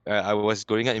I was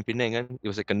growing up in Penang kan, it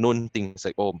was like a known thing. It's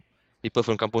like, oh, people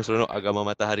from Kampung Seronok agama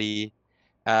matahari.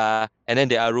 And then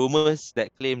there are rumors that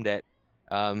claim that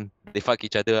they fuck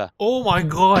each other. Oh my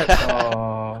god.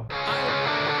 Oh.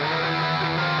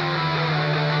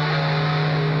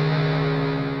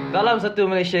 Salam satu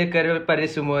Malaysia kepada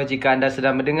semua. Jika anda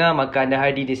sedang mendengar, maka anda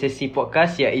hadir di sesi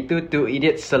podcast iaitu Two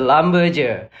Idiots Selamba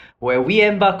Je, where we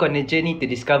embark on a journey to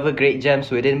discover great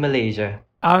gems within Malaysia.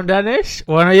 I'm Danish,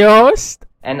 one of your hosts.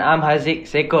 And I'm Haziq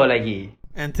Seko lagi.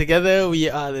 And together we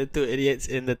are the two idiots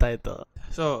in the title.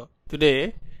 So,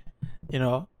 today,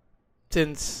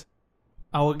 since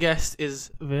our guest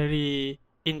is very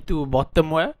into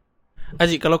bottom wear,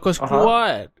 Haziq, kalau kau suka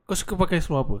keluar, kau suka pakai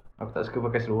seluar apa? Aku tak suka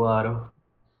pakai seluar tu.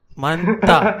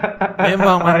 Mantap.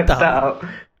 Memang mantap.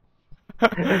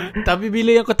 Tapi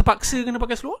bila yang kau terpaksa kena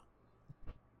pakai seluar?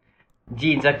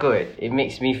 Jeans aku. It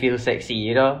makes me feel sexy,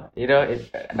 you know. It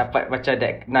dapat macam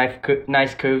that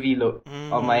nice curvy look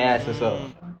on my ass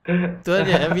also. Tu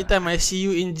aja. Every time I see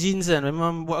you in jeans kan,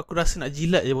 memang buat aku rasa nak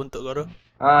jilat je bontot kau tu.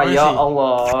 Ya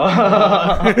Allah.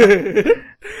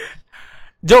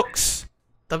 Jokes.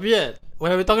 Tapi kan,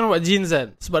 when we're talking about jeans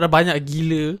kan, sebab dah banyak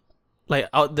gila like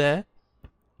out there,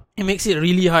 it makes it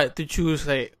really hard to choose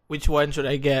like which one should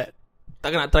I get.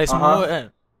 Takkan nak try semua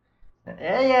kan.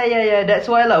 Yeah. That's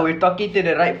why lah we're talking to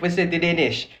the right person today,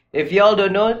 Nish. If y'all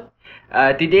don't know,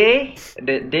 today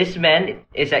this man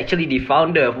is actually the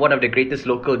founder of one of the greatest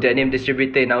local denim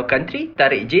distributor in our country,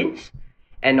 Tarik Jeans.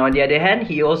 And on the other hand,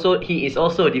 he is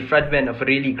also the frontman of a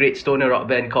really great stoner rock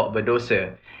band called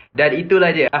Berdosa. Dan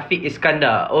itulah dia, Afiq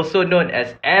Iskandar, also known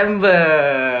as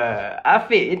Embark.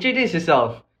 Afiq, introduce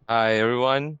yourself. Hi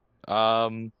everyone.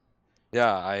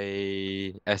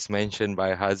 As mentioned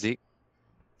by Haziq,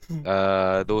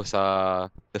 those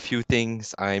are the few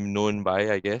things I'm known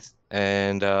by, I guess.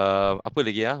 And apa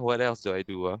lagi ah? What else do I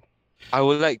do? I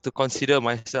would like to consider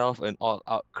myself an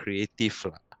all-out creative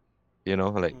lah.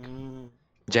 Like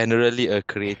generally a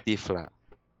creative lah.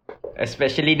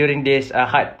 Especially during this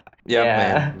hard.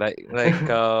 Man.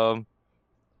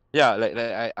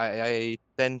 I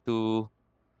tend to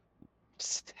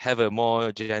have a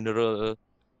more general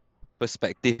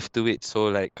perspective to it. So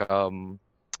like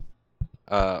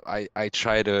I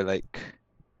try to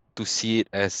to see it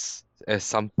as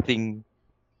something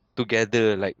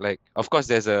together. Like of course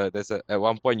there's a at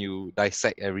one point you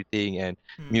dissect everything and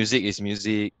music is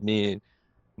music,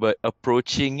 but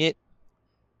approaching it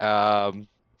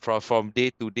from day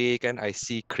to day I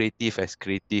see creative as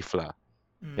creative lah.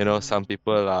 Some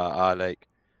people are like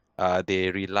they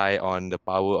rely on the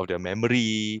power of their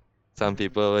memory. Some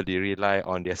people they rely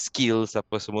on their skills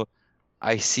apa semua.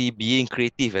 I see being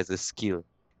creative as a skill,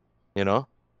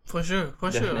 For sure.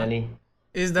 Definitely.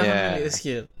 It's definitely a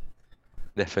skill.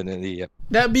 Definitely, yep.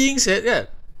 That being said,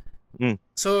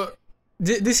 so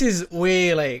this is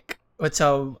way like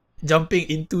macam jumping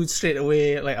into straight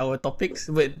away like our topics,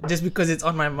 but just because it's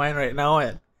on my mind right now,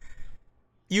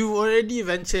 you already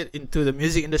ventured into the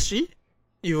music industry,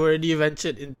 you already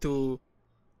ventured into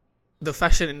the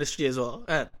fashion industry as well,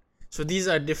 so these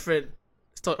are different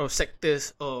sort of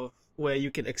sectors of where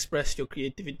you can express your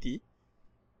creativity.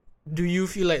 Do you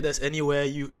feel like there's anywhere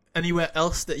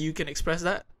else that you can express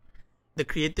that, the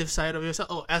creative side of yourself?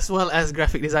 Oh, as well as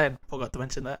graphic design, forgot to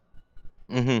mention that.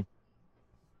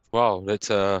 Wow, that's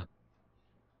a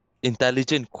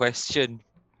intelligent question.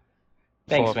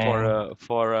 Thanks, man.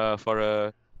 For a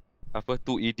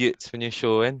two idiots punya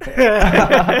show kan.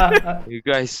 You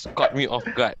guys caught me off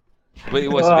guard, but it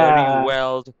was very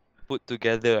well put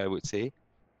together, I would say.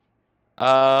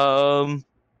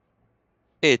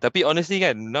 Tapi honestly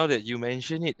kan, now that you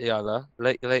mention it,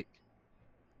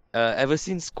 ever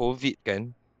since COVID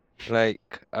kan,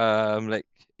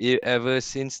 ever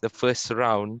since the first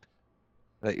round,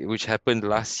 which happened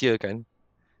last year kan,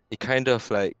 it kind of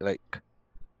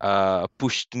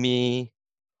pushed me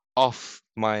off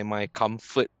my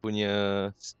comfort punya,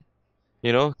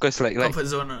 cause comfort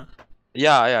zone.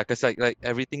 Cause like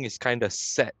everything is kind of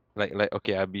set. Like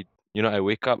okay, I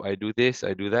wake up, I do this,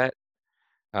 I do that.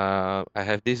 I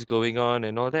have this going on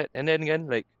and all that, and then again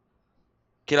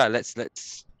okay lah, let's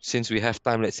since we have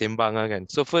time, let's sembang lah kan.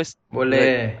 So first,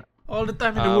 boleh all the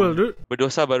time in the world, dude.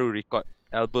 Berdosa baru record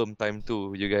album time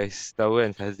tu, you guys tahu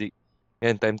kan, Haziq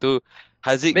kan, time tu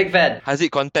Haziq big fan.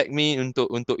 Haziq contact me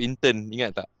untuk intern,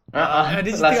 ingat tak?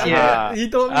 Last year. He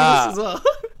told me this as well.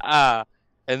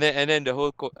 And then the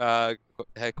whole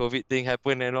COVID thing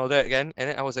happened and all that kan, and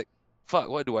then I was like,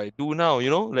 fuck, what do I do now?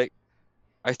 Like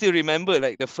I still remember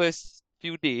like the first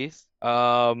few days,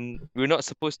 we're not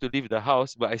supposed to leave the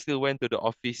house, but I still went to the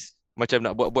office macam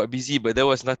nak buat busy, but there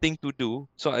was nothing to do.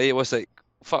 So it was like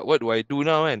fuck, what do I do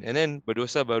now? And then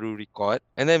Berdosa baru record.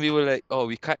 And then we were like, oh,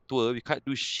 we can't tour, we can't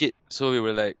do shit. So we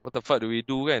were like, what the fuck do we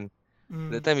do? And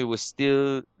that time it was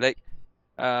still like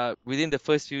within the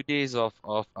first few days of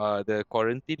the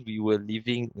quarantine, we were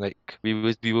leaving, like we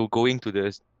were going to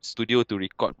the studio to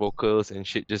record vocals and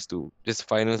shit, just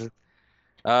final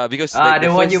because like the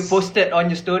The one you first posted on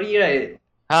your story, right?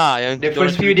 yang The kita orang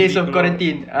first few days geli-geli of keluar.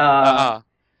 quarantine.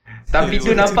 So Tapi we tu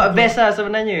were like, nampak best lah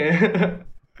sebenarnya.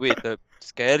 wait,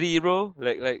 scary bro,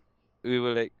 like we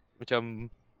were like macam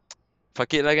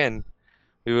fuck it lah kan.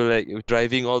 We were like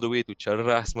driving all the way to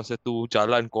Ceras masa tu,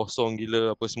 jalan kosong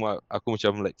gila apa semua. Aku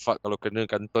macam like fuck, kalau kena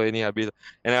kantoi ni habis.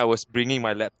 And I was bringing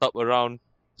my laptop around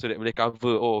so that boleh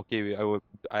cover. Oh okay,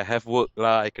 I have work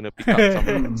lah. I kena pick up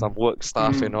some work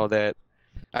stuff and all that.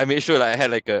 I made sure like I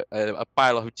had like a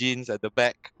pile of jeans at the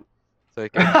back so I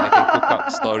can cook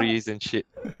up stories and shit.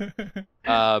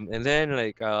 And then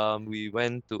like we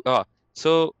went to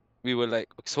so we were like,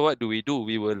 so what do?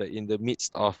 We were like in the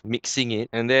midst of mixing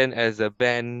it, and then as a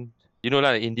band, you know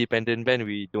lah, independent band,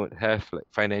 we don't have like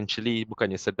financially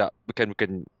bukannya sedap, bukan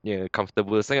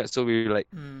comfortable sangat. So we were like,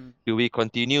 do we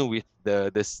continue with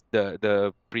the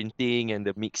printing and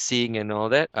the mixing and all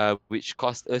that, which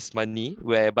cost us money,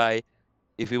 whereby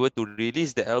if we were to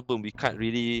release the album, we can't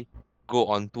really go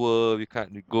on tour, we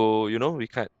can't go, we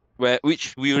can't,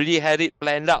 which we already had it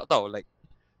planned out tau, like,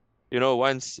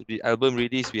 once the album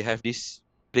release, we have this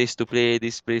place to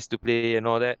play, and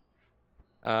all that.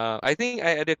 I think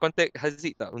I ada contact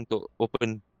Haziq tak untuk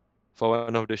open for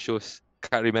one of the shows.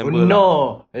 Can't remember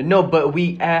lah. No, but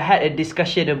we had a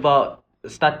discussion about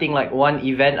starting like one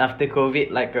event after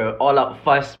COVID, like a all-out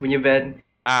fast punya band.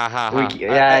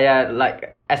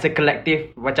 Like as a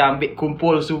collective, macam ambil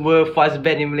kumpul semua fast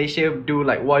band in Malaysia, do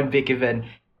like one big event.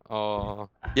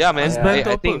 Oh, yeah, man.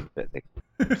 I think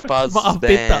fuzz Maaf,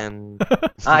 band.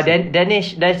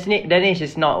 Danish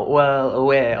is not well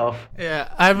aware of.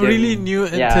 Yeah, I'm really new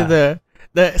into the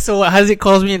so what Haziq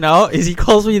calls me now is he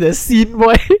calls me the scene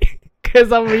boy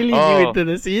because I'm really new into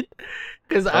the scene.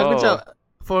 Because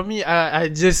for me,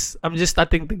 I'm just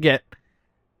starting to get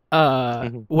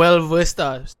well versed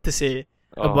to say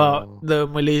about the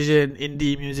Malaysian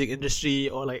indie music industry,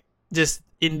 or like just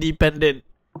independent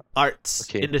arts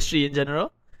industry in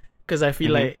general. Because I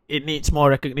feel like it needs more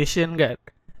recognition, kan?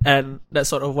 And that's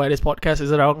sort of why this podcast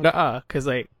is around, because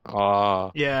like,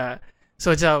 so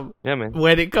macam, man.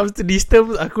 When it comes to these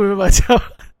terms, aku macam,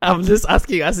 I'm just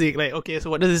asking Afiq, like, okay, so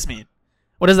what does this mean?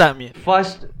 What does that mean?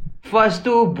 Fast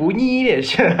tu bunyi dia.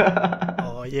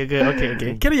 Oh, yeah, good.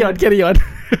 Okay. Carry on.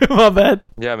 My bad.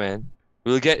 Yeah, man.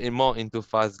 We'll get more into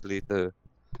fuzz later.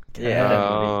 Yeah,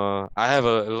 definitely. I have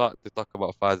a lot to talk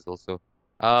about fuzz also.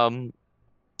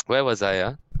 Where was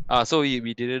I? So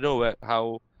we didn't know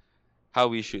how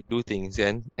we should do things,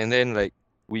 and then like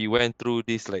we went through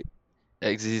this like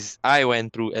I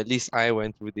went through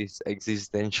this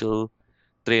existential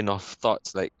train of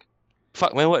thoughts, like,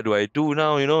 fuck man, what do I do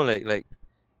now? Like,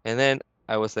 and then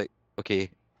I was like, okay,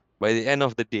 by the end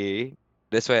of the day,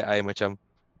 that's why I'm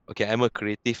a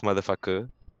creative motherfucker,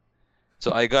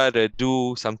 so I gotta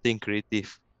do something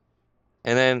creative.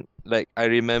 And then like I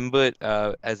remembered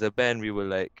as a band we were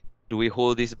like, do we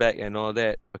hold this back and all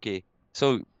that? Okay,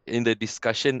 so in the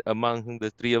discussion among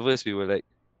the three of us, we were like,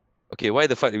 okay, why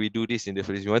the fuck did we do this in the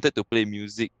first place? We wanted to play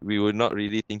music. We were not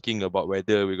really thinking about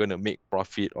whether we're gonna make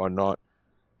profit or not.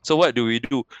 So what do we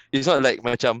do? It's not like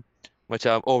macam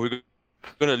oh, we're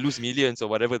gonna lose millions or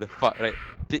whatever the fuck, right?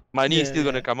 Money is still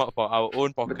gonna come out for our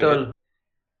own pocket. Betul.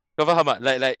 Kau faham tak?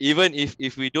 Like even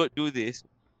if we don't do this,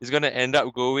 it's gonna end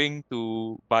up going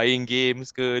to buying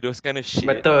games ke, those kind of shit.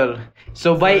 Betul.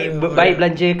 So baik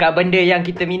belanja kat benda yang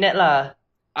kita minat lah.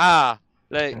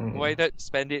 Like why not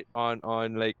spend it on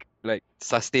like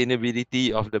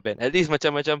sustainability of the band? At least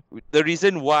macam the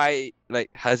reason why like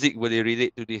Haziq boleh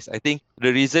relate to this. I think the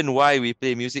reason why we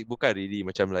play music bukan really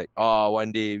macam like,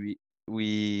 one day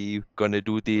we gonna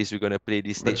do this, we're gonna play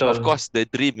this stage. Betul. Of course the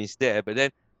dream is there, but then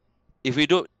if we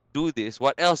don't do this,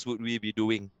 what else would we be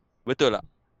doing? Betul tak?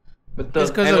 Betul.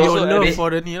 It's because of your love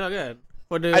for the ni lah kan?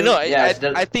 I know. Yeah,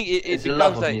 I think it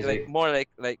becomes like more like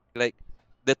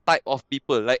the type of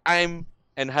people. Like I'm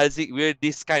and Haziq, we're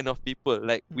this kind of people.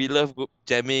 Like we love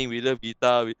jamming, we love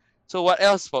guitar. So what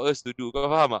else for us to do?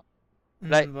 Kau faham tak?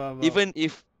 Like even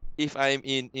if I'm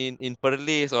in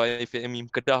Perlis, or if I'm in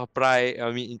Kedah Pride,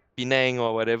 I mean in Penang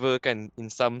or whatever, kan,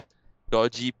 in some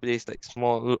dodgy place like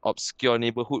small obscure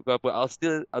neighborhood ke apa,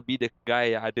 I'll be the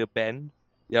guy yang ada band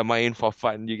yang main for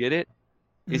fun. You get it?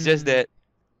 It's just that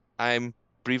I'm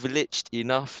privileged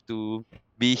enough to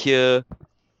be here,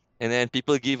 and then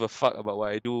people give a fuck about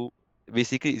what I do.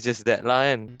 basically it's just that lah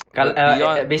kan. Kalau But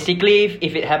beyond, basically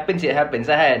if it happens it happens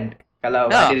lah kan.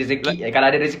 Kalau yeah, ada rezeki, kalau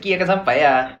ada rezeki akan sampai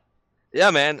lah.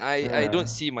 yeah, man. I Uh, don't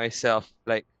see myself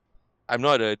like I'm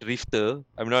not a drifter.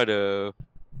 I'm not a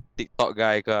TikTok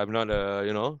guy. I'm not a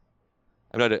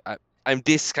I'm not a I'm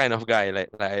this kind of guy. Like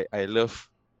I love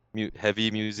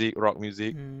heavy music, rock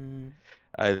music.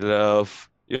 I love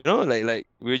like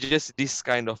we're just this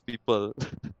kind of people.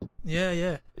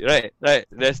 Yeah. Right.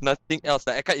 There's nothing else.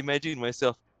 Like I can't imagine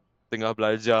myself tengah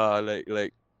belajar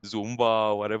like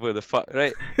Zumba, whatever the fuck,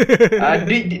 right?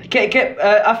 Afiq,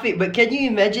 but can you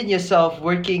imagine yourself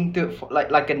working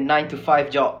like a 9 to 5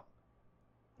 job?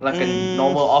 Like a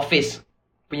normal office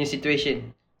punya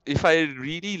situation. If I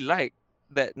really like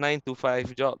that 9 to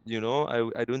 5 job,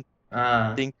 I don't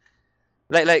think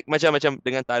like macam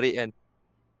dengan Tarik kan.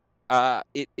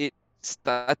 It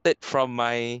started from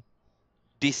my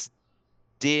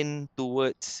disdain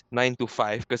towards 9 to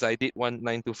 5 because I did one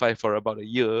 9 to 5 for about a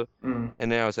year, and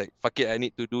then I was like, fuck it, I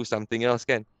need to do something else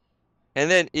kan. And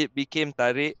then it became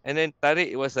Tarik, and then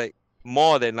Tarik was like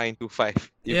more than 9 to 5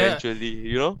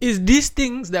 eventually, It's these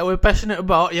things that we're passionate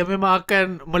about yang memang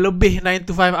akan melebih 9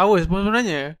 to 5 hours pun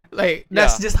sebenarnya. Like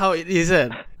that's just how it is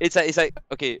kan. It's like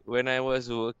okay, when I was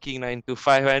working 9 to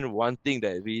 5 and one thing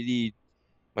that really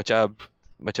macam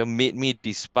made me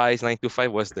despise 9 to 5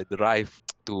 was the drive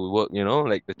to work,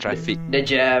 like the traffic, the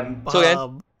jam. so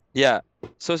kan, yeah,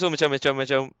 so macam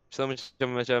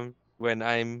when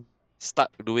I'm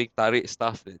stuck doing Tarik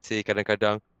stuff, let's say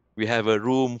kadang-kadang we have a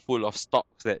room full of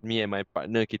stocks that me and my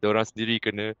partner kita orang sendiri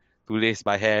kena tulis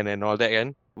by hand and all that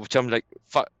kan. Macam like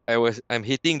fuck, I'm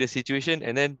hating the situation,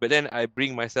 but then I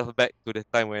bring myself back to the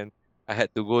time when I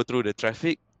had to go through the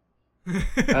traffic.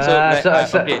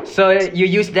 So you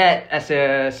use that as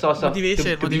a source of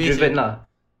motivation, to be driven lah.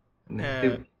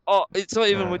 It's not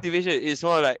even motivation. It's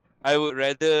more like I would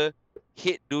rather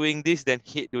hate doing this than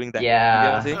hate doing that.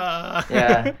 Yeah. You know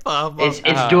what I'm saying?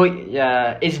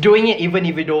 It's doing it even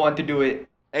if you don't want to do it.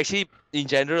 Actually, in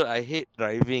general, I hate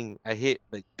driving. I hate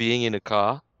like being in a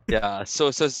car. Yeah.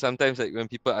 So sometimes like when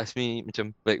people ask me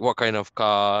macam like what kind of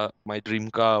car, my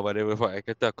dream car, whatever, I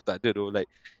kata aku tak ada though.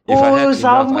 Like if I have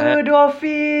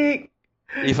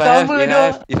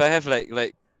if I have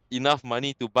like enough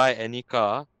money to buy any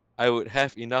car, I would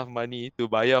have enough money to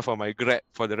buy for my Grab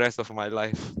for the rest of my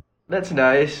life. That's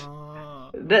nice.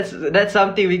 That's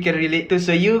something we can relate to.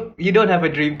 So you don't have a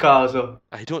dream car also?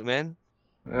 I don't, man.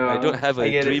 I don't have a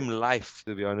dream life,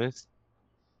 to be honest.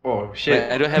 Oh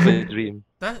shit! I don't have a dream.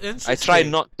 That's interesting. I try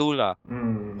not to lah.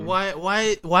 Why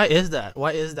is that?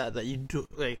 Why is that you do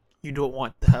like you don't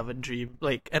want to have a dream,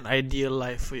 like an ideal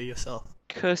life for yourself?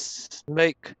 Because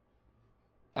like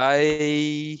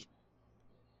I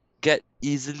get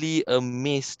easily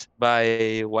amazed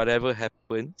by whatever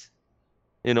happens.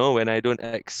 When I don't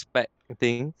expect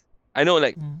things. I know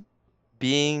like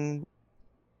being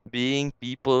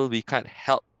people, we can't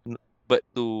help but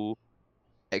to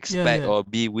expect or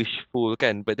be wishful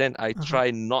kan. But then I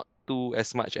try not to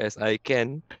as much as I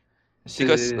can.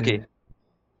 Because okay,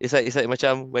 it's like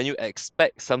macam when you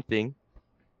expect something,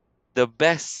 the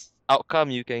best outcome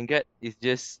you can get is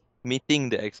just meeting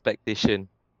the expectation.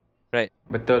 Right?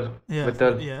 Betul.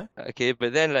 Yeah. Okay, but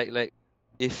then like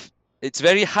if it's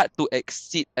very hard to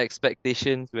exceed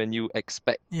expectations when you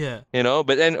expect. Yeah.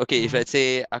 But then okay, if let's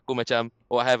say aku macam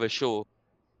I have a show,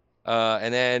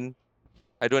 and then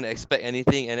I don't expect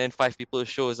anything, and then 5 people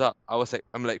shows up,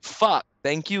 I'm like fuck,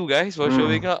 thank you guys for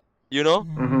showing up,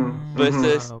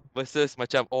 versus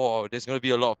macam there's gonna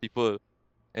be a lot of people,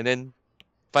 and then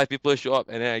 5 people show up,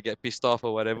 and then I get pissed off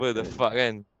or whatever the fuck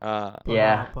kan.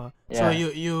 So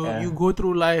you go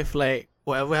through life like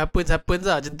whatever happens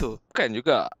lah macam tu. Bukan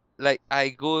juga. Like I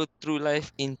go through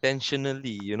life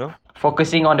intentionally,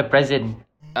 focusing on the present.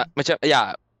 Macam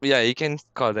you can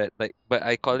call that like, but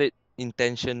I call it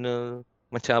intentional.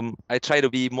 Macam I try to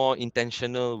be more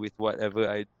intentional with whatever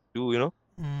I do,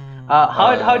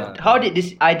 How did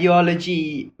this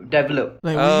ideology develop?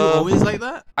 Like were you always like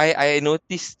that? I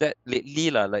noticed that lately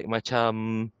lah, like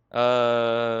macam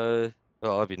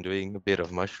I've been doing a bit of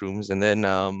mushrooms, and then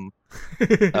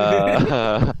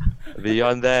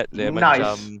beyond that,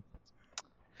 nice.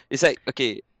 It's like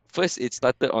okay, first it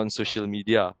started on social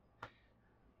media.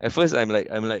 At first I'm like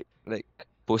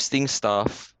posting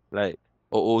stuff like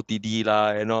OOTD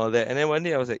lah and all that, and then one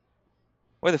day I was like,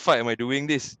 why the fuck am I doing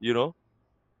this? Because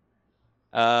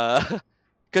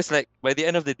like by the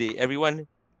end of the day, everyone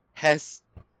has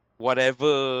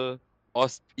whatever or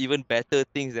even better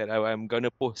things that I'm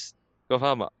gonna post. Kau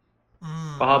faham tak?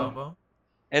 Faham.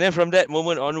 And then from that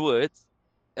moment onwards,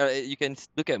 you can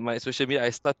look at my social media.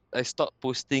 I stopped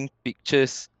posting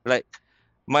pictures like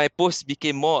my post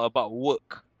became more about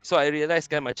work. So I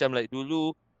realized kan macam like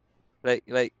dulu,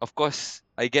 like of course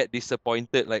I get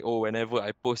disappointed like whenever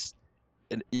I post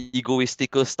an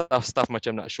egoistical stuff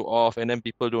macam nak show off and then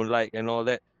people don't like and all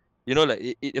that.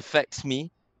 Like it affects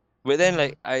me. But then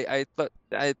like I thought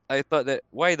that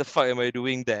why the fuck am I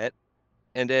doing that?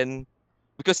 And then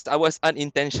because I was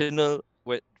unintentional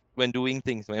when doing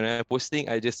things. When I'm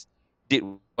posting, I just did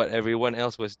what everyone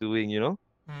else was doing.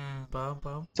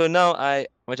 Faham. So now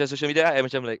macam social media, I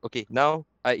macam like, okay, now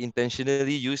I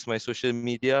intentionally use my social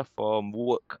media for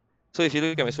work. So if you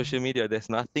look at my social media,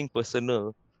 there's nothing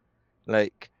personal.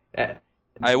 Like Uh,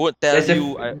 I won't tell there's a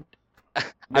you. f-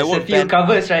 I there's a won't few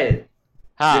covers, right?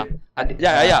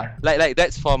 yeah. Like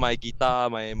that's for my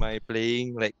guitar, my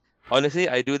playing. Like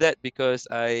honestly, I do that because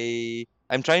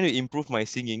I'm trying to improve my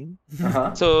singing.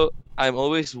 Uh-huh. So I'm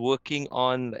always working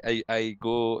on. I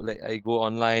go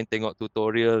online, tengok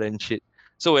tutorial and shit.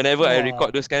 So whenever I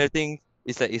record those kind of things,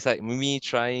 it's like me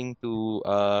trying to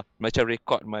macam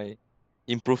record my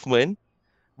improvement.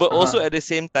 But also Uh-huh. at the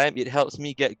same time, it helps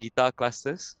me get guitar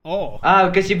classes.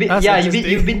 Because That's you've been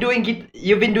interesting. doing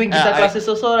guitar I classes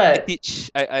also, I right? teach.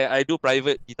 I do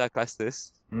private guitar classes.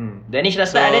 Danish dah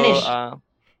start, So Danish.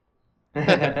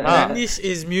 Danish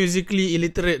is musically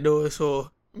illiterate though, so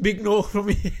big no for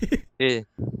me. eh,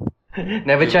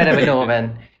 Never try, never know,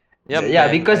 man. Yeah,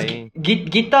 man, because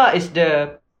guitar is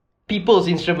the people's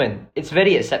instrument. It's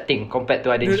very accepting compared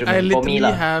to other Dude, I instruments. For me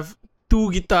literally lah. have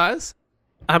 2 guitars.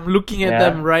 I'm looking at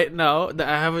Yeah. them right now that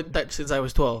I haven't touched since I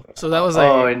was 12. So that was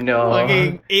Oh, like no.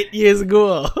 fucking 8 years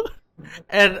ago.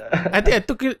 And I think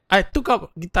I took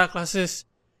up guitar classes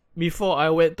before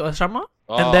I went to asrama.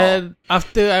 And then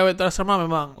after I went to asrama,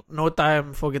 memang no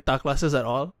time for guitar classes at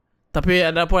all. Tapi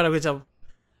at that point aku macam,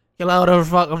 okay lah, whatever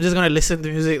fuck, I'm just gonna listen to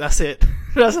music, that's it.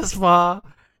 That's as far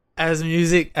as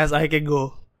music as I can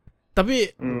go.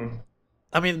 Tapi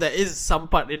I mean, there is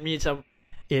some part in me macam,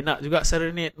 nak juga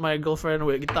serenade my girlfriend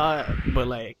with guitar, but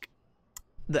like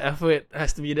the effort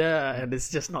has to be there and it's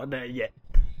just not there yet.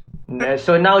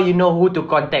 So now you know who to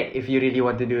contact if you really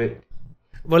want to do it.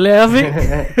 Boleh Afiq?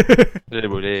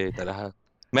 boleh, tak ada hal.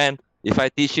 Man, if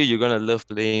I teach you, you're gonna love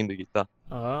playing the guitar.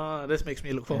 This makes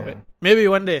me look forward. Maybe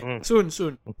one day. Soon.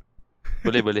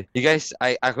 Boleh. You guys,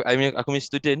 I mean, aku punya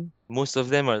student, most of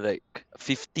them are like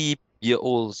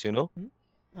 50-year-olds,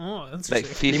 Oh, that's like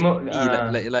interesting.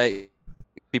 50, like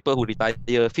people who retire.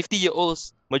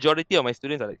 50-year-olds. Majority of my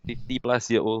students are like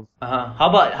 50-plus-year-olds.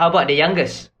 How about the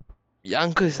youngest?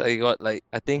 Youngest, I got like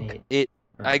I think 8.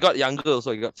 I got younger also.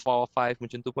 I got 4 or 5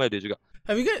 macam tu pun ada juga.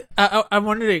 Have you guys? I'm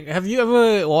wondering. Have you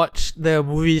ever watched the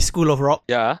movie School of Rock?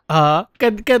 Yeah.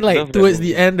 Can like Love that towards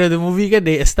movie. the end of the movie, can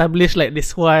they establish like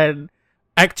this one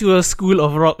actual School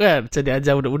of Rock kan? Macam dia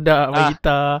ajar budak-budak main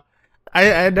gitar.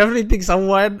 I definitely think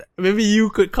someone, maybe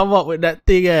you could come up with that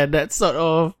thing kan, that sort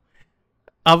of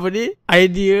apa ni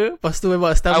idea. Lepas tu memang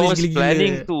I establish was gila-gila.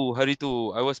 planning to hari tu.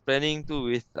 I was planning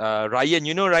to with Ryan.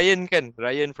 You know Ryan kan?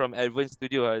 Ryan from Advance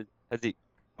Studio, Haziq.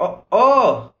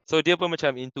 Oh. So dia pun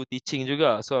macam into teaching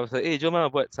juga. So I was like, jom lah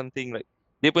buat something like,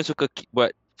 dia pun suka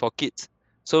buat for kids.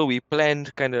 So we planned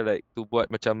kind of like to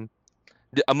buat macam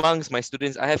amongst my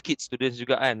students. I have kids students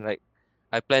juga kan. Like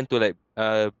I plan to like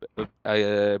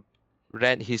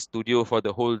rent his studio for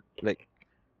the whole like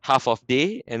half of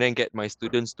day and then get my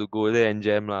students to go there and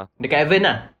jam lah. Dekat Evan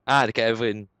lah? Dekat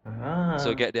Evan.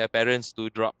 So get their parents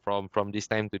to drop from this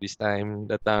time to this time,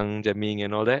 datang jamming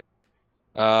and all that.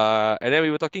 And then we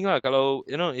were talking lah, kalau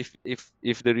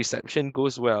if the reception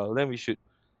goes well, then we should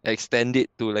extend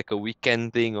it to like a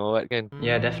weekend thing or what kan.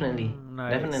 Yeah, definitely.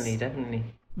 Nice. Definitely.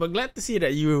 But glad to see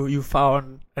that you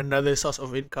found another source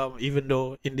of income, even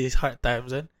though in these hard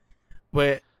times,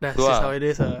 but that's just how it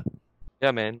is.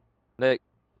 Yeah, man. Like,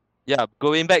 yeah,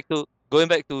 going back to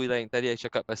like tadi I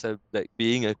cakap pasal like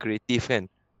being a creative kan.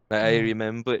 Like I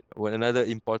remembered another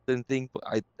important thing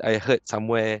I heard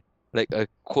somewhere, like a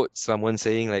quote someone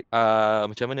saying like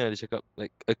macam mana dia cakap,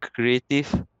 like a creative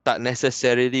tak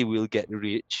necessarily will get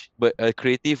rich, but a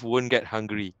creative won't get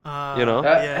hungry.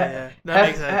 Yeah.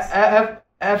 That makes sense.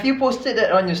 Have you posted that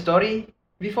on your story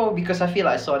before? Because I feel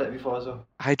like I saw that before also.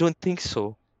 I don't think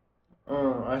so.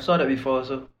 I saw that before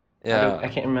also. Yeah. I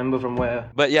can't remember from where.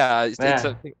 But yeah, it's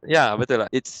betul lah.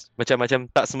 It's macam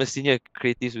tak semestinya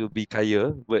creatives will be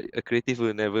kaya, but a creative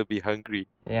will never be hungry.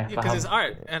 Yeah, because it's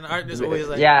art, and art is always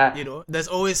like, there's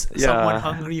always Yeah. someone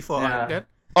hungry for art, kan?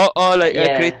 Or like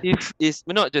a Yeah. creative is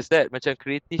not just that. Macam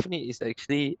creative ni is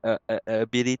actually a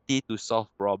ability to solve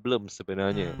problems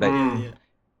sebenarnya. Like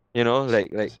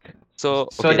Yeah. like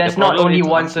so. So okay, there's the not problem only is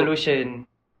one unpro- solution.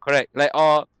 Correct. Like,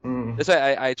 that's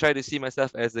why I try to see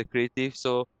myself as a creative.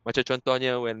 So macam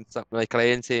contohnya when my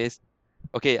client says,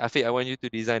 okay, Afiq, I want you to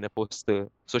design a poster,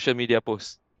 social media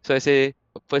post. So I say,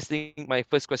 my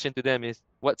first question to them is,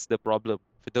 what's the problem?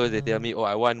 For those, they tell me, oh,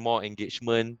 I want more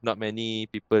engagement. Not many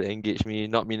people engage me.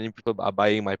 Not many people are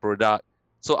buying my product.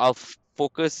 So I'll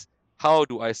focus, how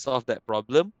do I solve that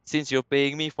problem? Since you're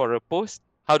paying me for a post,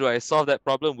 how do I solve that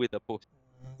problem with a post?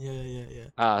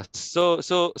 Yeah. So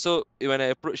when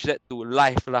I approach that to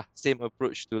life lah, same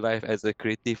approach to life as a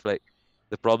creative, like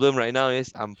the problem right now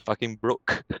is I'm fucking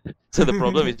broke. So the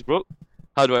problem is broke.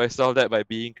 How do I solve that? By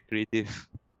being creative.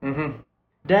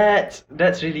 That's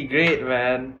really great,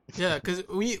 man. Yeah, because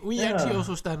we actually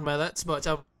also stand by that. But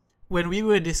when we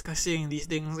were discussing these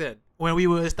things, when we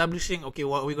were establishing, okay,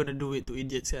 what we're gonna do it to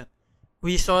idiots,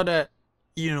 we saw that,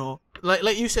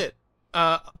 like you said,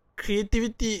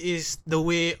 creativity is the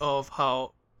way of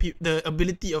how the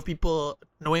ability of people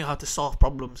knowing how to solve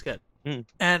problems,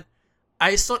 and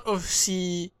I sort of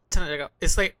see,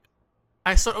 it's like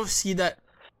I sort of see that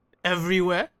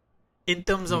everywhere, in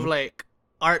terms of like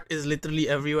art is literally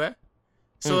everywhere.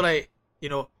 So like,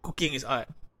 cooking is art.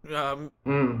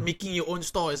 Making your own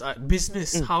store is art.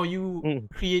 Business, how you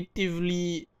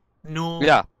creatively know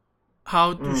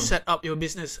how to set up your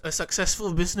business. A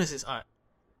successful business is art.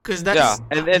 Because that's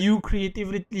you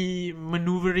creatively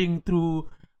maneuvering through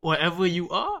wherever you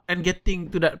are and getting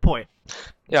to that point.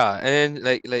 Yeah, and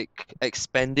then like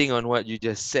expanding on what you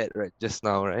just said right just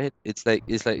now, right? It's like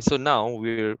so now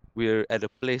we're at a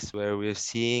place where we're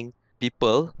seeing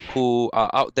people who are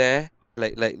out there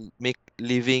like make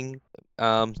living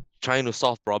trying to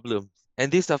solve problems.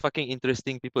 And these are fucking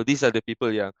interesting people. These are the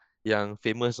people yang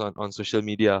famous on social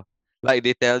media. Like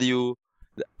they tell you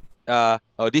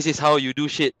oh, this is how you do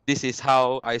shit. This is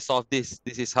how I solve this.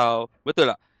 This is how betul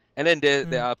lah. And then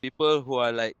there are people who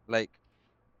are like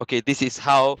okay, this is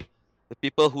how the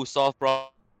people who solve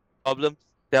problems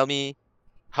tell me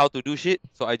how to do shit,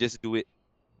 so I just do it.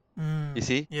 You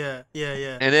see? Yeah.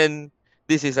 And then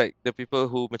this is like the people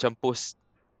who macam post,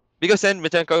 because then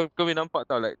macam kau nampak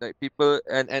tau, like people,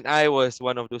 and I was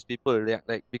one of those people,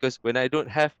 like because when I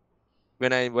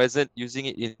wasn't using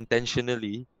it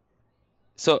intentionally,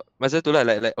 so masa tu lah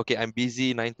like okay, I'm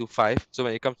busy 9 to 5, so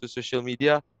when it comes to social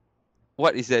media,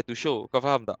 what is there to show? Kau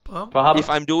faham tak? Faham? If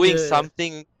I'm doing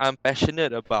something I'm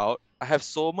passionate about, I have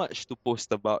so much to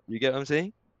post about. You get what I'm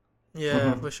saying?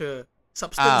 Yeah, for sure.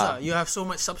 Substance, you have so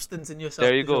much substance in yourself.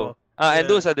 There you go. And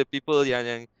those are the people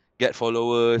yang get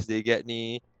followers, they get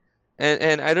me.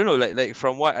 And I don't know, like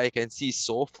from what I can see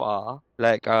so far,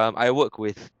 like I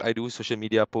do social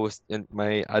media posts and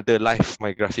my other life,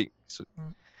 my graphic,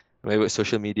 my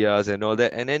social medias and all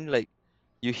that. And then like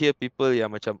you hear people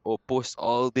yang macam post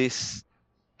all these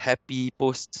happy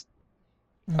posts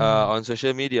on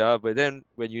social media, but then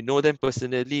when you know them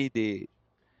personally, they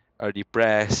are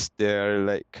depressed, they're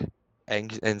like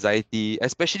anxiety,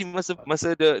 especially masa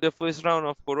the first round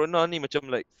of corona ni, macam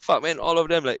like fuck man, all of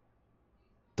them like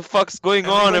the fuck's going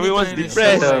on, everyone's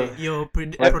depressed. You're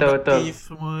productive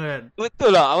semua kan.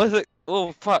 Betul lah. I was like,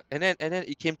 oh fuck, and then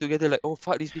it came together like, oh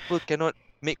fuck, these people cannot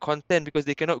make content because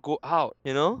they cannot go out,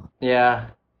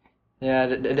 Yeah.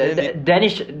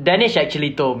 Danish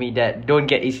actually told me that don't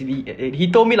get easily. He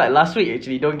told me like last week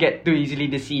actually, don't get too easily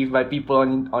deceived by people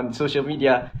on social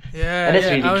media. Yeah, and that's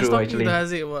really I was true talking actually. to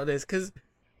Haziq about this because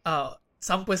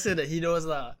some person that he knows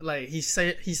like he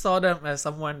saw them as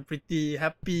someone pretty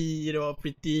happy,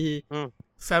 pretty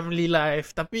family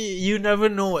life. Tapi you never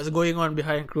know what's going on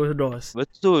behind closed doors.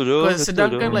 Betul doh.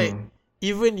 Sedangkan like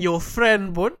even your friend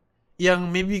pun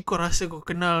yang maybe kau rasa kau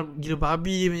kenal gila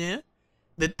babi punya,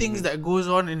 the things that goes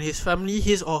on in his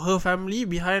or her family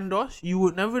behind doors, you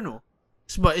would never know.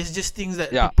 But it's just things that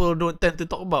people don't tend to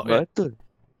talk about. Betul.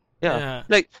 Yeah.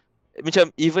 Like macam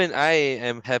even I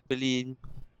am happily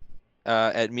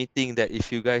admitting that if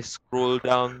you guys scroll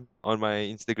down on my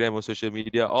Instagram or social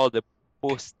media, all the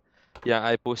posts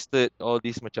I posted, all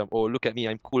these macam, oh look at me,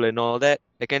 I'm cool and all that,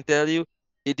 I can tell you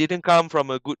it didn't come from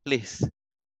a good place.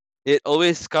 It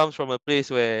always comes from a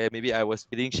place where maybe I was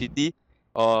feeling shitty,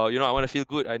 or I want to feel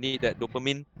good, I need that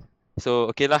dopamine. So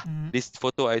okay lah, this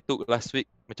photo I took last week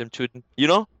macam cun,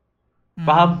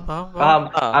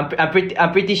 Faham.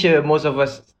 I'm pretty sure most of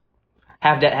us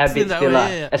have that habit still lah.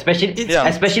 Yeah.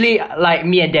 Especially like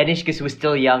me and Danish, because we're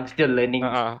still young, still learning.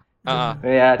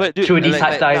 But dude, through these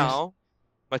hard times.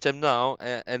 Now,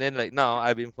 and then like now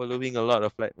I've been following a lot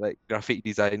of like graphic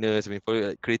designers, I've been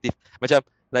following like creative. Macam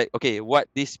like okay,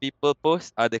 what these people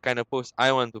post are the kind of posts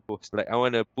I want to post. Like I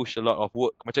want to push a lot of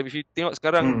work. Macam if you tengok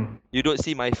sekarang, you don't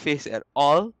see my face at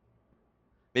all.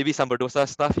 Maybe some Berdosa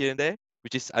stuff here and there.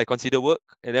 which is I consider work,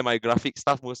 and then my graphic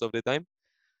stuff most of the time.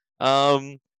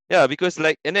 Yeah, because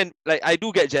like, and then like I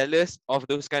do get jealous of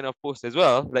those kind of posts as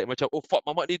well. Like macam, oh fuck,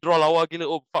 Mamat ni draw lawa gila.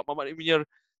 Oh fuck, Mamat ni punya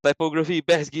typography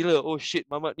best gila. Oh shit,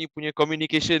 Mamat ni punya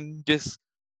communication just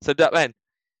sedap kan.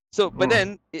 So, but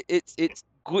then it's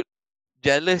good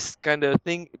jealous kind of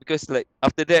thing, because like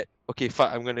after that, okay,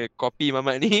 fuck, I'm gonna copy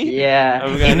Mamat ni. Yeah,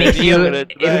 I'm it makes you gonna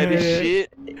try this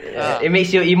shit. it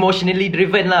makes you emotionally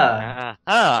driven lah.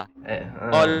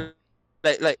 Or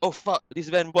like oh fuck,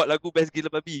 this band buat lagu best gila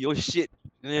babi. Oh shit,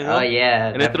 you know. Oh yeah,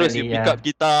 And then terus you definitely, pick yeah. up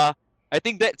guitar. I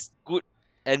think that's good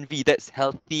envy. That's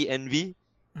healthy envy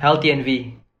Healthy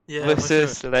envy. Yeah, for sure.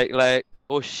 versus like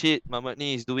oh shit, Mamat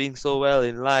ni is doing so well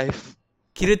in life.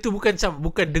 Kira tu bukan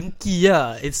dengki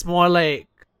lah. It's more like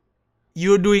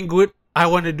you're doing good, I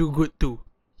want to do good too.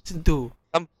 Macam tu.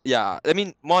 Yeah, I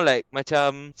mean more like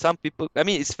macam some people, I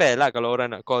mean it's fair lah kalau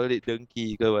orang nak call it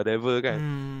dengki ke whatever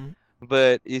kan.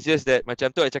 But it's just that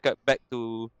macam tu I cakap back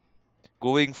to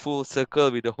going full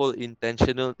circle with the whole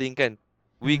intentional thing kan.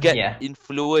 We get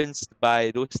influenced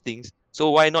by those things. So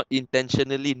why not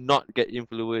intentionally not get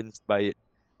influenced by it?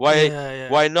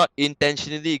 Why not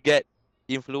intentionally get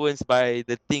influenced by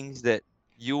the things that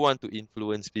you want to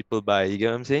influence people by? You get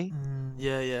what I'm saying?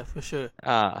 Yeah, for sure.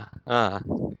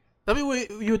 Tapi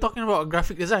you were talking about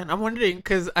graphic design. I'm wondering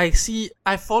because I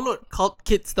followed Cult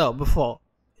Kids though before.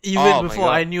 Even before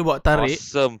I knew about Tarik.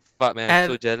 Awesome. Fuck man, I'm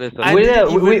so jealous.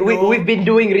 We've been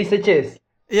doing researches.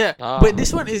 Yeah, but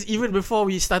this one is even before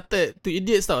we started to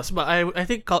Idiot Stars. But I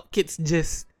think Cult Kids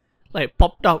just like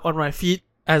popped up on my feed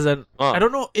as an I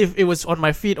don't know if it was on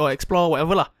my feed or Explore or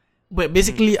whatever lah. But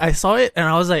basically I saw it and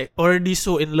I was like already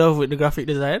so in love with the graphic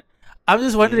design. I'm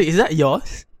just wondering, is that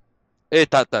yours?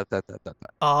 Tak.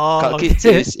 Oh, Cult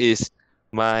Kids is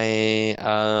my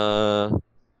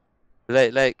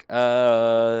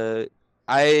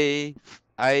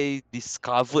I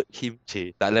discovered him,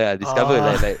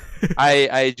 like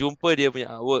I jumpa dia punya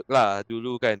artwork lah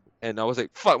dulu kan, and I was like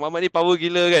fuck, Mamat ni power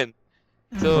gila kan.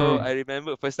 So I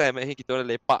remember first time I met him, kita orang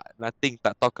lepak, nothing,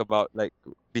 tak talk about like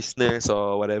business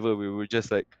or whatever. We were just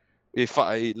like, hey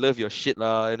fuck, I love your shit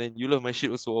lah, and then you love my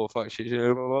shit also. Oh, fuck shit,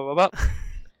 blah, blah, blah, blah.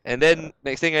 And then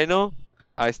next thing I know,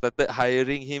 I started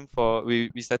hiring him for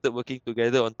we started working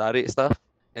together on Tarik stuff.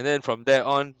 And then from there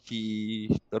on,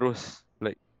 he terus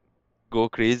like go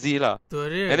crazy lah.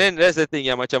 And then that's the thing,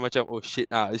 macam oh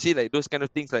shit, you see like those kind of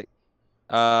things like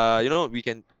you know,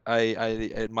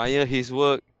 I admire his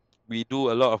work. We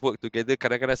do a lot of work together.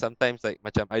 Kadang-kadang sometimes like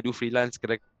macam I do freelance,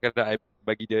 kadang-kadang I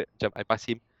bagi dia, macam I pass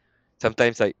him.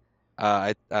 Sometimes like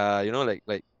you know, like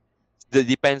it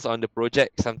depends on the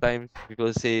project. Sometimes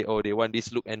people say, oh, they want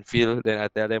this look and feel, then I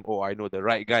tell them, oh, I know the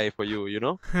right guy for you, you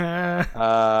know.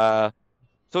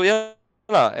 So yeah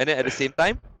lah. And then at the same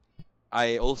time,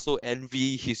 I also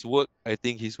envy his work. I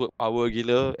think his work power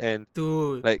gila, and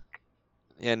like,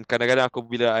 and kadang-kadang aku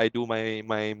bila I do my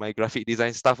graphic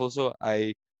design stuff also,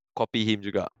 I copy him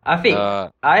juga. Afiq,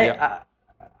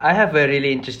 I have a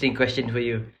really interesting question for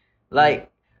you.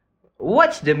 Like,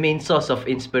 what's the main source of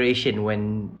inspiration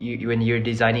when you're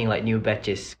designing like new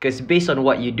batches? Because based on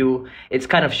what you do, it's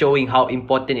kind of showing how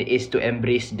important it is to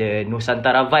embrace the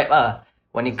Nusantara vibe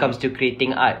when it comes to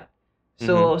creating art.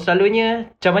 So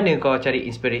selalunya macam mana kau cari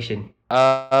inspiration?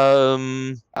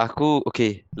 Aku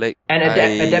okay, like and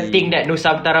adapting that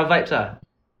Nusantara vibes that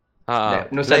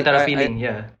Nusantara like, feeling.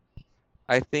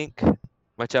 I think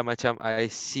macam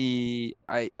I see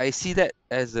that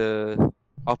as a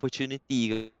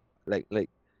opportunity. Like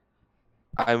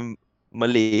I'm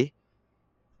Malay,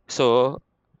 so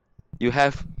you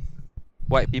have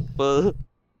white people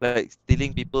like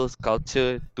stealing people's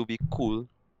culture to be cool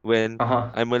when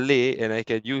I'm Malay and I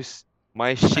can use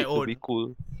my shit to be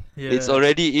cool. It's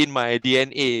already in my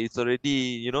DNA. It's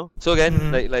already, you know. So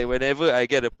again, like whenever I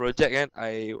get a project and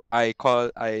I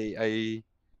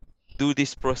do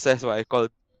this process what I call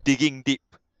digging deep.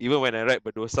 Even when I write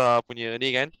Berdosa punya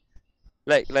ni kan,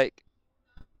 like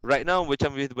right now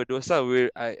macam with Berdosa,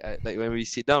 I like when we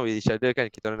sit down with each other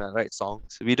kan, kita nak write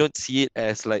songs, we don't see it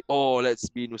as like, oh, let's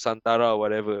be Nusantara or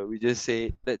whatever. We just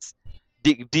say let's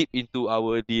dig deep into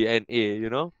our DNA, you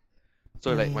know.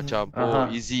 So like macam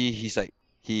Easy, he's like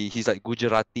he's like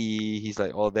Gujarati, he's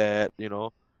like all that, you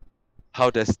know. How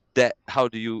do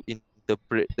you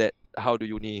interpret that? How do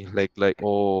you like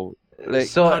oh, like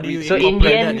so in the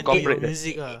end incorporate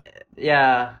music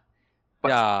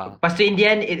Lepas tu in the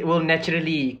end it will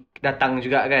naturally datang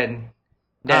juga kan.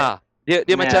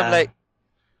 Dia macam like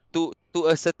to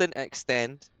a certain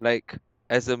extent, like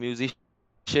as a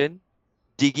musician,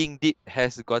 digging deep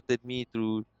has gotten me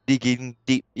to digging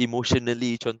deep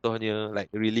emotionally, contohnya, like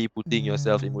really putting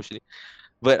yourself emotionally.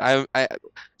 But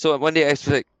so one day I was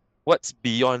like, what's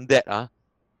beyond that?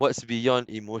 What's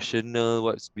beyond emotional?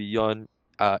 What's beyond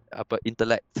apa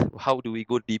intellect? How do we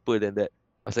go deeper than that?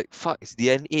 I was like, fuck, it's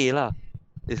DNA lah.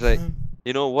 It's like,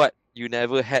 you know what? You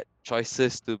never had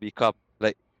choices to become.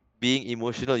 Like being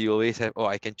emotional, you always have, oh,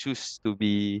 I can choose to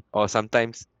be, or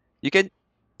sometimes you can,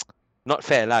 not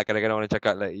fair lah. Kadang-kadang orang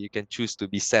cakap like you can choose to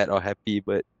be sad or happy,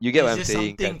 but you get It's what I'm just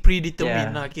saying, something kan? predetermined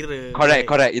Yeah. lah kira. Correct, Like,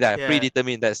 correct. Yeah, yeah.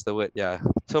 predetermined. That's the word. Yeah.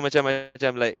 So macam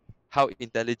like how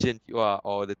intelligent you are,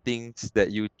 or the things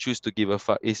that you choose to give a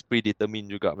fuck is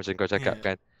predetermined juga, macam kau cakap, Yeah.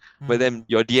 kan? But then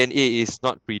your DNA is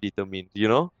not predetermined, you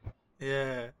know?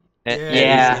 Yeah. And it's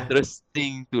Yeah.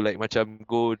 interesting to like macam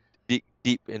go dig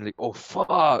deep and like, oh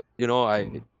fuck, you know,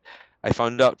 I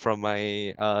found out from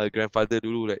my grandfather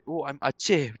dulu, like, oh, I'm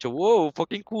Aceh, macam whoa,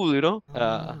 fucking cool, you know?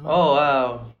 Oh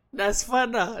wow. That's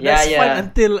fun lah. Yeah, That's fun yeah.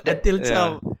 until Yeah. macam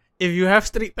if you have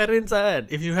strict parents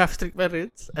if you have strict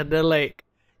parents and then like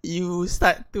you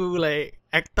start to like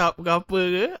act up ke apa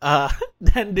ke,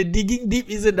 then the digging deep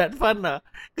isn't that fun lah.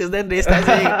 Because then they start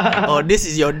saying, oh, this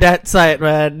is your dad's side,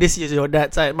 man. This is your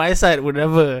dad's side. My side would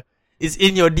never. It's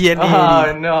in your DNA. Oh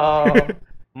already. no.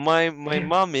 My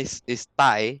mom is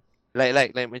Thai,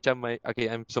 like macam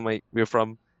we're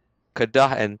from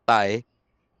Kedah and Thai,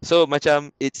 so macam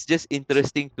it's just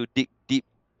interesting to dig deep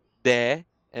there,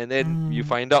 and then you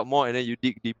find out more, and then you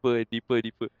dig deeper, deeper,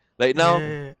 deeper. Like now,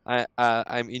 Yeah.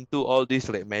 I'm into all this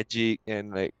like magic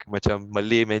and like macam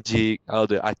Malay magic, all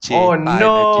the Aceh Oh Thai magic,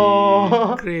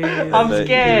 no. Crazy. I'm like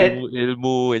scared.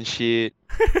 ilmu and shit.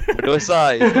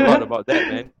 Berdosa is a lot about that,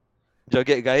 man.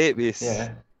 Joget gaib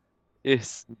Yeah.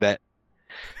 is that.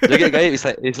 Joget gaib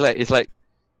is like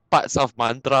parts of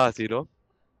mantras, you know.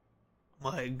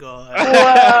 My God.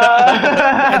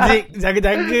 Wow. Adik,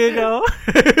 jaga-jaga kau.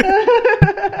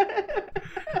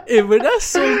 But that's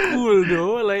so cool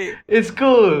though. Like, It's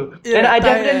cool. Yeah, And I Thai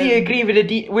definitely and- agree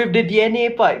with the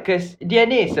DNA part, because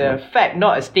DNA is a fact,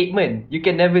 not a statement. You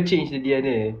can never change the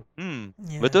DNA.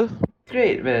 Yeah. Betul?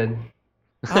 Great, man.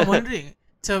 I'm wondering.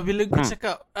 So bila kau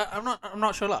cakap, I'm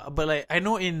not sure lah. But like, I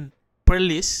know in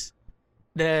Perlis,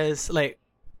 there's like,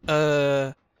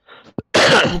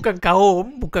 bukan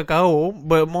kaum,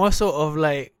 but more so of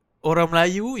like orang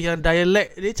Melayu yang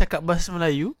dialect dia cakap bahasa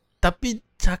Melayu, tapi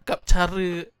cakap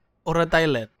cara orang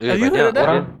Thailand. Ya, Have you heard of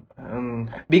that?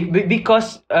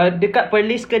 Because dekat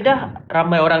Perlis Kedah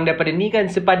ramai orang daripada ni kan,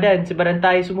 sepadan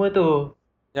Thai semua tu.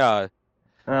 Yeah.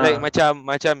 Ah. Like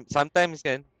macam sometimes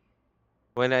kan,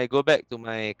 when I go back to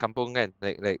my kampung kan,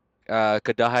 like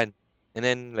Kedahan, and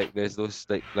then like there's those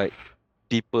like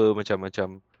deeper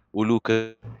macam Ulu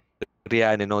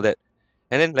Kerian and all that,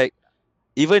 and then like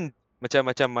even macam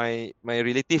my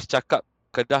relatives cakap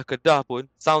Kedah pun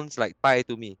sounds like Thai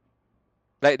to me.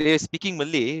 Like they're speaking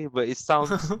Malay, but it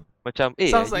sounds macam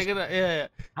Sounds like that. Yeah.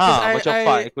 'Cause macam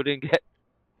fuck, I couldn't get.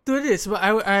 To this, but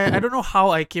I don't know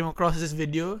how I came across this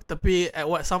video. Tapi at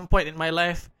some point in my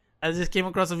life, I just came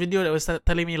across a video that was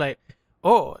telling me like,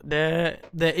 oh, there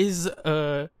is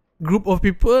a group of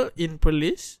people in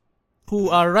Perlis who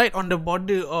are right on the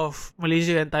border of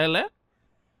Malaysia and Thailand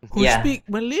who Yeah. speak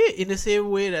Malay in the same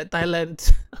way that Thailand,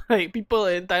 like people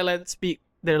in Thailand speak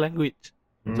their language.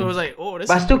 So I was like, oh, that's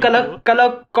Lepas tu pretty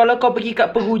cool. kalau kau pergi kat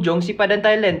penghujung sipadan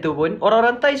Thailand tu pun,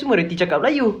 orang-orang Thai semua reti cakap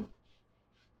Melayu.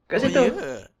 Kat Oh, situ.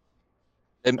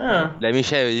 yeah. Let me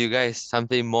share with you guys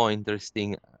something more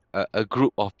interesting. A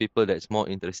group of people that's more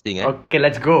interesting. Okay,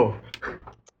 let's go.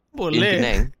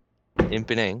 Boleh. In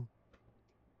Penang,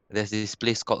 there's this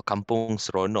place called Kampung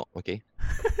Seronok, okay?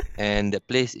 And the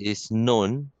place is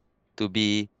known to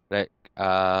be like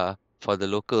for the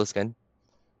locals kan,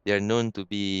 they're known to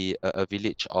be a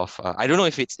village of I don't know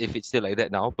if it's still like that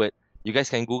now, but you guys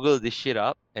can Google this shit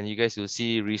up and you guys will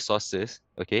see resources,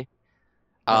 okay?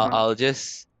 I'll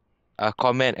just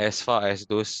comment as far as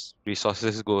those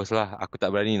resources goes lah. Aku tak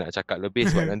berani nak cakap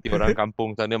lebih sebab nanti orang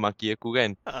kampung sana maki aku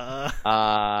kan.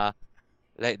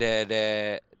 Like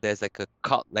there's like a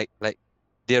cult, like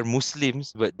they're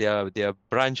Muslims, but their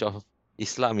branch of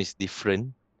Islam is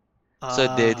different. So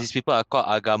these people are called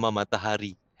Agama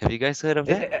Matahari. Have you guys heard of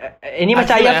that? Ini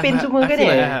macam Ayapin semua kan I ni?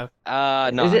 have.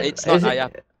 No, it's not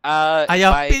Ayapin.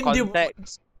 Ayapin By dia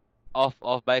context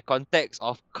by context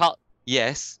of cult,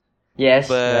 yes. Yes.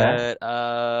 But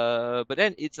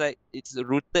then it's like it's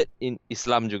rooted in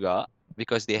Islam juga,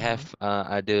 because they have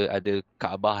ada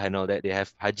Kaabah and all that. They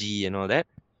have Haji and all that.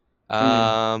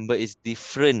 But it's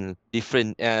different.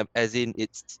 As in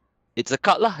it's a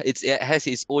cult lah. It has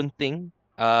its own thing.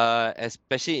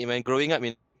 Especially when growing up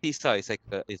in practice lah.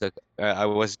 I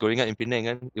was growing up in Penang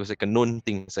kan. It was like a known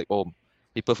thing. It's like, oh,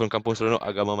 people from Kampung Seronok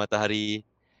agama matahari.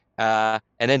 And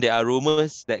then there are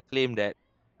rumors that claim that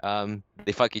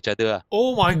they fuck each other lah.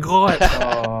 Oh my god.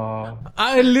 Oh.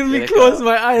 I literally Like, closed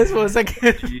my eyes for a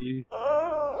second.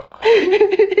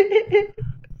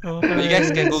 But you guys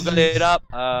can Google it up.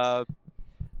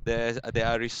 There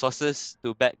are resources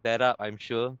to back that up, I'm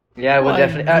sure. Yeah, we'll My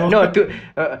definitely.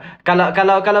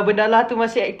 Kalau benda lah tu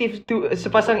masih aktif tu,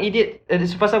 sepasang idiot,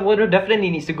 sepasang bodoh definitely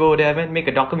needs to go there, man. Make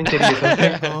a documentary or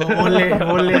something.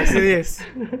 boleh, serious.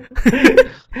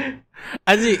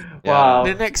 Aziz, Wow.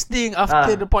 the next thing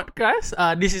after the podcast,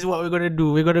 this is what we're gonna do.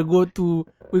 We're gonna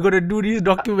do these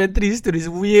documentaries to these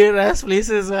weird ass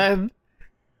places, man.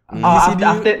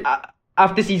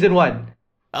 After season 1.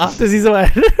 After season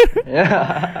 1.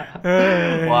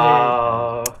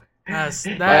 Wow.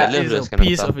 That is a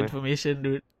piece of information,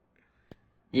 dude.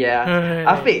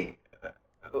 Yeah. Afiq,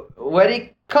 when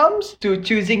it comes to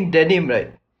choosing denim,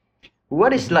 right?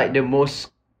 What is like the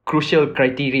most crucial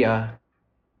criteria?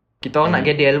 Kita orang nak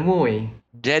get ilmu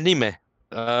Denim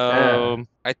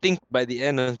I think by the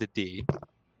end of the day,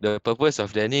 the purpose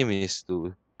of denim is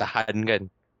to tahan kan.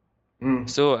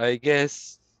 So I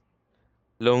guess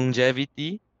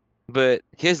longevity. But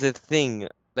here's the thing,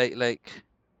 like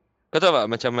kau tahu tak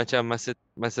macam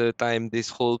masa time this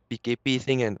whole PKP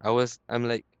thing and I'm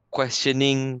like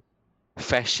questioning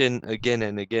fashion again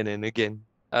and again and again.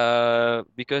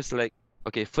 Because like,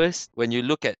 okay, first when you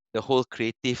look at the whole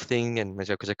creative thing and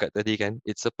macam aku cakap tadi kan,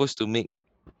 it's supposed to make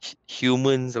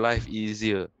humans' life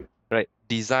easier, right?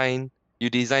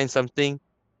 You design something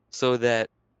so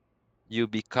that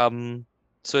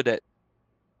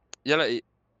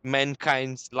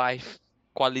mankind's life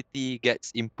quality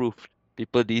gets improved.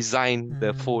 People design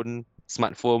the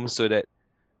smartphone so that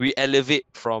we elevate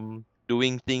from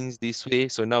doing things this way,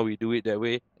 so now we do it that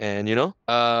way, and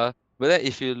but then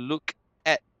if you look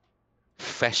at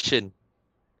fashion,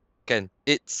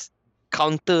 it's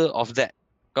counter of that.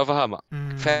 Kau faham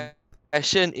tak?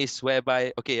 Fashion is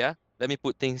whereby, let me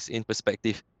put things in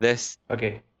perspective. There's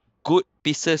good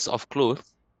pieces of clothes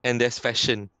and there's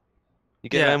fashion.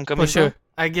 You get where I'm coming from?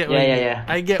 I get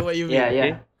what you mean.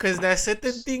 Yeah. Because there are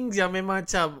certain things yang memang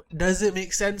macam doesn't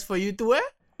make sense for you to wear.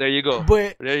 There you go.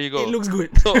 But there you go. It looks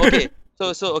good. So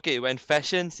okay, when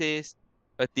fashion says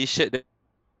a t-shirt that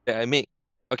I make,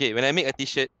 when I make a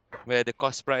t-shirt where the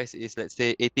cost price is, let's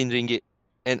say, 18 ringgit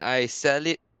and I sell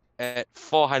it at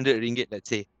 400 ringgit, let's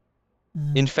say.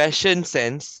 In fashion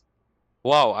sense,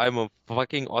 wow, I'm a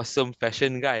fucking awesome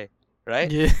fashion guy,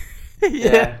 right?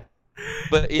 Yeah.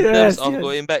 But in terms of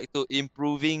going back to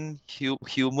improving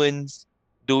humans,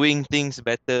 doing things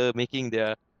better, making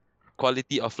their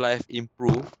quality of life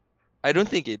improve, I don't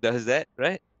think it does that,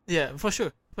 right? Yeah, for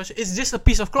sure. It's just a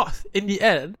piece of cloth. In the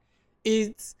end,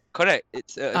 it's correct.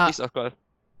 It's a piece of cloth.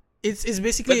 It's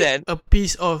basically a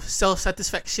piece of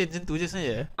self-satisfaction tu je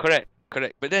saja. Correct.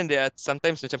 But then there are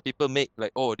sometimes macam people make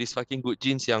like, oh, this fucking good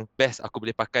jeans yang best aku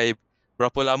boleh pakai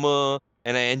berapa lama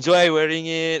and I enjoy wearing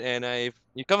it and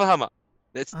you can faham tak?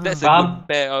 That's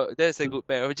a good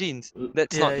pair of jeans.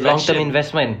 That's not long-term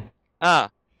investment.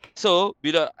 So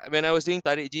when I was doing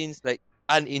Tarik Jeans, like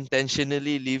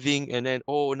unintentionally living and then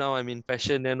now I'm in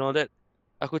fashion and all that,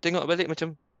 aku tengok balik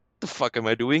macam, the fuck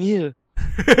am I doing here?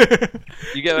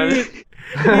 You get what I mean?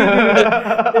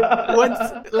 Once,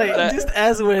 just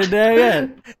as we're there,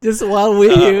 kan? Just while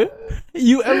we're here,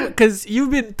 because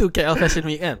you've been to KL Fashion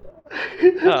Week, kan?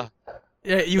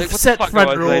 Yeah, you've sat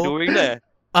front row. What the fuck was I doing there?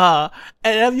 And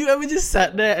have you ever just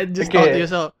sat there and just thought to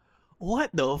yourself, what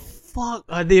the fuck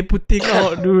are they putting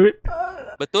out, dude?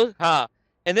 Betul?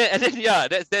 And then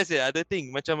that's the other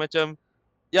thing. Macam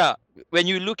when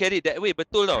you look at it that way,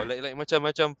 betul tau. Like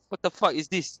macam what the fuck is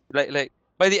this? Like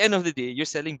by the end of the day, you're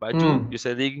selling baju, you're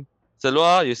selling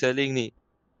seluar, you're selling ni.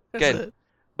 Kan?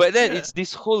 But then it's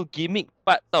this whole gimmick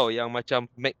part tau yang macam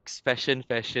makes fashion,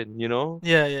 you know?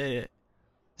 Yeah.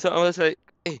 So I was like,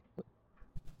 hey,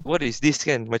 what is this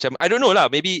kan? Macam I don't know lah.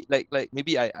 Maybe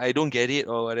maybe I don't get it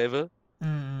or whatever.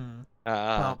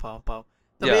 Pow.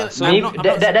 Yeah, so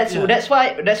that's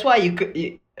why you could.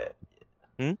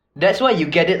 That's why you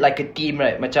get it like a team,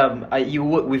 right? Macam you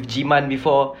work with G-Man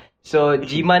before, so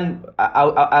G-Man,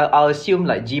 I'll assume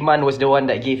like G-Man was the one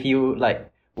that gave you like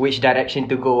which direction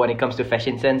to go when it comes to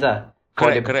fashion sense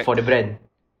for the brand.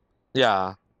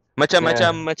 Yeah, macam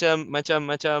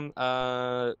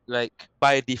like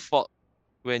by default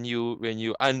when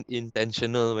you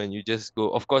unintentional, when you just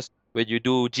go, of course when you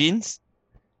do jeans,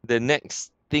 the next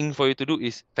thing for you to do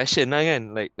is fashion lah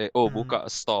kan, like buka a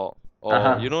store or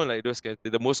like those kind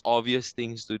of, the most obvious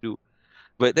things to do,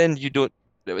 but then you don't,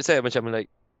 let's say macam like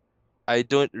I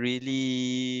don't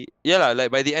really,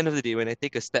 like by the end of the day, when I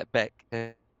take a step back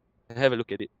and have a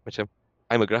look at it, macam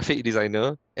I'm a graphic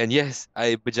designer, and yes,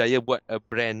 I berjaya buat a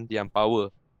brand yang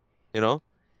power, you know,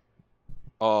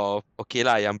 or okay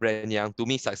lah, yang brand yang to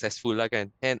me successful lah kan.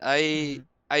 And I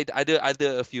ada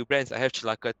a few brands. I have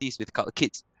Celaka Tees with Cult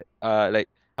Kids.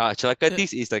 Celaka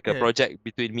Tees is like a project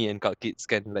between me and Cult Kids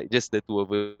kan, like just the two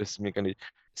of us punya kind of.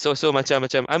 So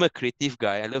macam I'm a creative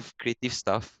guy. I love creative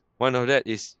stuff. One of that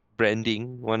is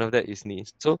branding. One of that is ni.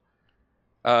 So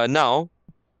now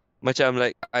macam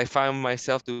like I found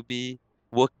myself to be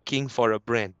working for a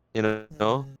brand, you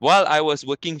know. While I was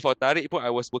working for Tarik pun,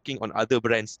 I was working on other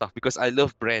brand stuff because I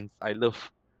love brands. I love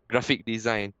graphic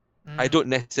design. I don't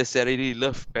necessarily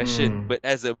love fashion, but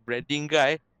as a branding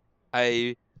guy,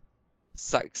 I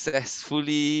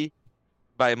successfully,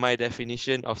 by my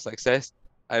definition of success,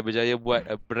 I berjaya buat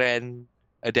a brand,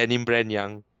 a denim brand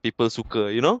yang people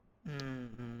suka, you know.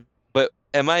 But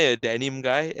am I a denim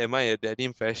guy? Am I a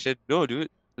denim fashion? No, dude.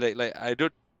 Like I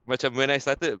don't, macam when I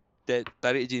started that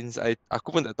Tarik Jeans, aku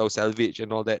pun tak tahu salvage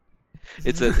and all that.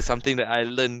 It's something that I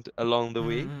learned along the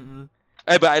way.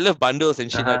 But I love bundles and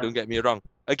shit. Don't get me wrong.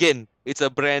 Again, it's a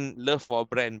brand love for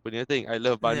brand punya thing. I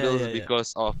love bundles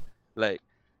because of like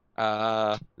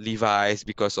Levi's,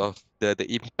 because of the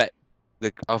impact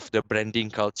of the branding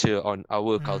culture on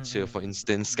our culture. For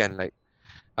instance, kan, like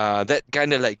that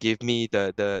kind of like gave me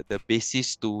the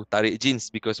basis to Tarik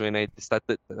Jeans, because when I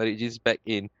started Tarik Jeans back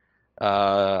in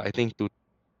I think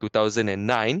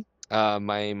 2009,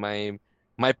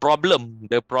 my problem,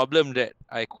 the problem that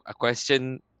I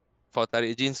questioned for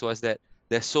Tarik Jeans was that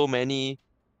there's so many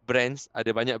brands,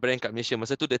 ada banyak brand kat Malaysia.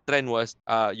 Masa tu the trend was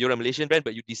you're a Malaysian brand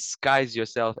but you disguise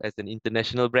yourself as an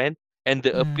international brand, and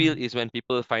the appeal is when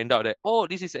people find out that, oh,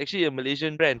 this is actually a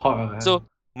Malaysian brand. So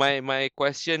my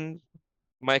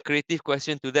creative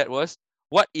question to that was,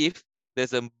 what if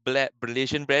there's a black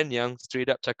Malaysian brand yang straight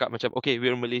up cakap macam, okay,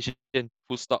 we're Malaysian,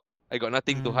 full stop. I got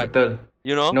nothing to hide. Betul.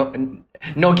 You know?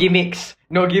 No gimmicks.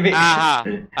 No gimmicks.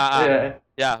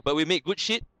 Yeah, but we make good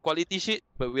shit, quality shit,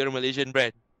 but we're a Malaysian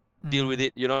brand. Deal with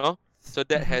it, you know? So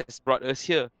that has brought us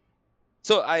here.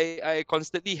 So I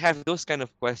constantly have those kind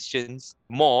of questions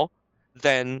more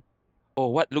than, oh,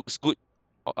 what looks good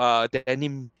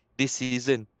denim this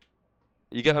season.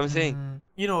 You get what I'm saying?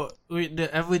 You know, with the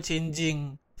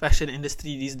ever-changing fashion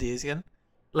industry these days, kan?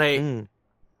 Like,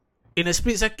 in a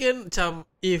split second, macam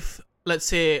if, let's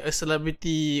say, a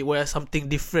celebrity wears something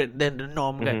different than the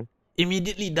norm, kan?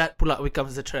 Immediately that pula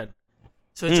becomes the trend.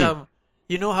 So, macam,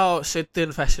 you know how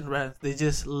certain fashion brands, they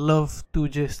just love to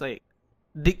just, like,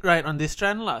 dig right on this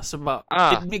trend lah, sebab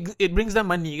it brings them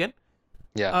money, kan?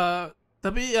 Yeah.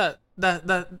 Tapi, yeah, that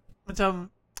macam,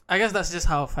 I guess that's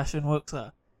just how fashion works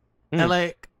lah. And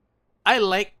like,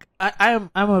 I'm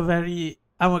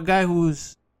a guy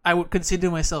who's, I would consider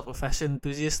myself a fashion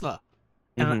enthusiast lah.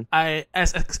 And I,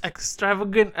 as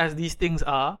extravagant as these things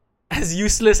are, as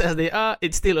useless as they are,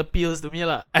 it still appeals to me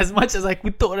lah. As much as I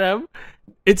kutuk them,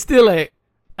 it's still like,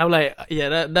 I'm like,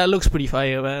 yeah, that looks pretty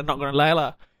fire, man. I'm not gonna lie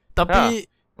lah. Tapi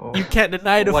you can't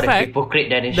deny the fact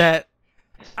that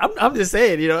I'm just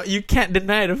saying, you know, you can't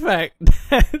deny the fact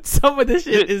that some of the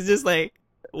shit is just like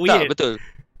weird. Tak, betul.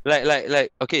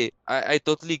 Like okay, I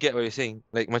totally get what you're saying.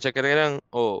 Like macam kadang-kadang,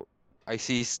 oh, I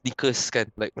see sneakers kan,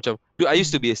 like macam, dude, I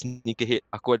used to be a sneakerhead.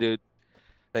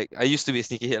 I used to be a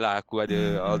sneakerhead lah. Aku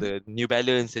ada all the New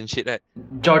Balance and shit, right?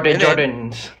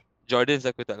 Jordans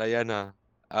aku tak layan lah.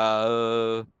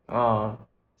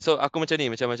 So aku macam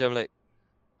ni, macam like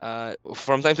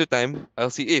from time to time I'll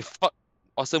see, fuck,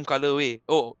 awesome colorway.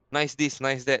 Oh, nice this,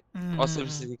 nice that. Awesome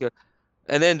sneaker.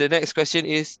 And then the next question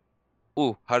is,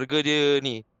 harga dia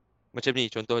ni macam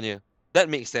ni contohnya. That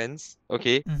makes sense.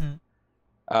 Okay.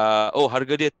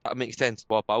 Harga dia tak make sense.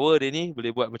 Power dia ni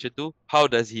boleh buat macam tu. How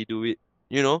does he do it?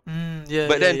 You know?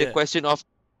 But then the question of,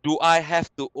 do I have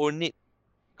to own it?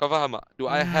 Kau faham tak? Do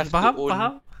I have to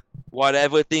own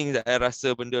whatever thing that I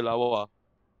rasa benda lawa?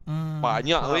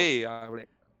 Banyak weh.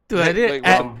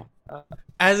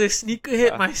 As a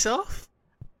sneakerhead myself,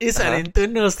 it's an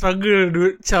internal struggle,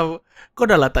 dude. Macam, kau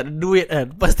dah lah tak ada duit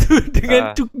kan. Lepas tu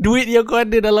dengan duit yang kau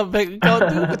ada dalam bank account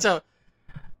tu, macam,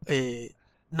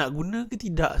 nak guna ke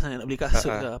tidak saya nak beli kasut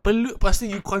ke? Perlu, lepas tu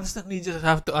you constantly just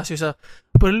have to ask yourself,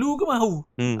 perlu ke mahu?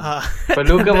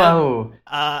 Perlu ke mahu?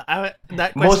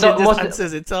 That question just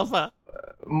answers itself lah.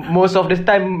 Most of the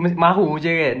time mahu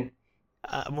je kan?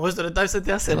 Most of the time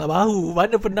sentiasa lah mahu.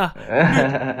 Mana pernah?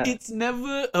 It's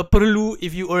never a perlu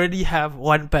if you already have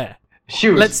one pair.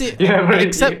 Shoes. Let's say,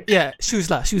 shoes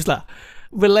lah.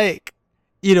 But like,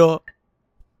 you know,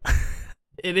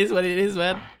 it is what it is,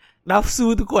 man.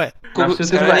 Nafsu tu kuat.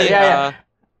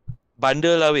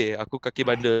 bundle lah weh. Aku kaki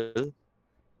bundle.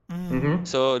 Mm-hmm.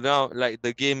 So now like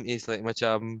the game is like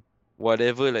macam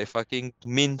whatever like fucking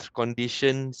mint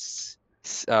conditions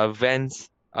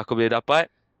Vans aku boleh dapat.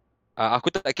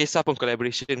 Aku tak kisah pun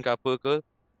collaboration ke apa ke.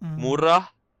 Murah,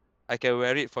 I can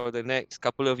wear it for the next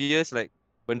couple of years. Like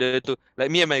benda tu, like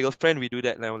me and my girlfriend, we do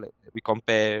that now. Like we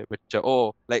compare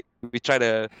macam like we try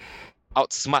to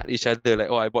outsmart each other. Like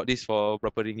I bought this for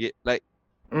berapa ringgit. Like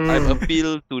I've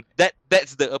appealed to that.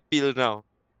 That's the appeal now.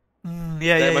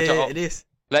 Yeah, it is.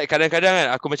 Like kadang-kadang kan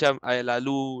aku macam I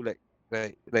lalu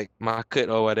like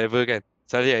market or whatever kan.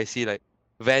 Suddenly I see like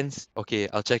Vans, okay,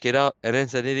 I'll check it out, and then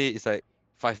suddenly it's like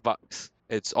 $5.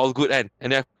 It's all good kan. And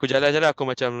then aku jalan-jalan aku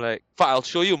macam like, fuck, I'll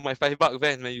show you my $5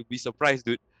 Vans, man, you'll be surprised,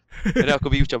 dude. And then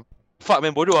aku be macam, fuck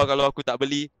man, bodoh lah kalau aku tak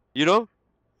beli, you know.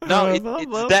 Now it's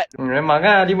that. Memang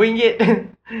lah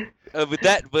RM5. With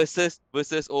that versus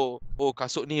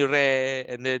kasut ni rare,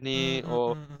 and then ni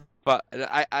but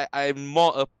I'm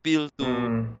more appeal to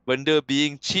benda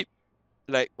being cheap.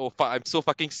 Like fuck, I'm so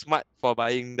fucking smart for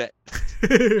buying that.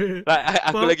 Like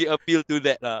aku lagi appeal to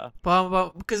that lah.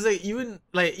 Faham. Because like even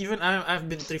I've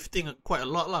been thrifting quite a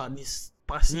lot lah this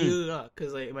past year lah.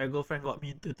 Because like my girlfriend got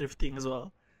me into thrifting as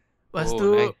well. Lepas tu,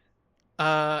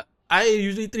 nice. I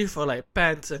usually thrift for like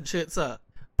pants and shirts lah.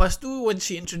 Lepas tu when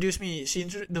she introduced me,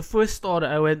 the first store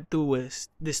that I went to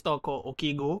was this store called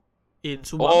Okego in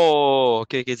Subang. Oh,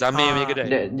 okay, Zamir punya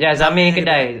kedai. Yeah, Zamir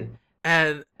kedai.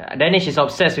 And Danish is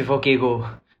obsessed with Okego.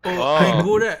 I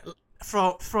go there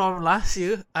from last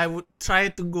year. I would try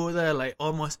to go there like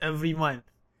almost every month.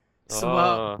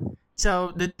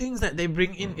 So the things that they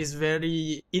bring in is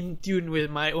very in tune with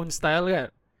my own style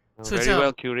kan. So very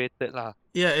well curated lah.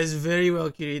 Yeah, it's very well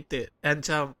curated. And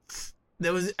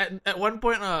there was at one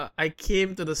point I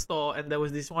came to the store and there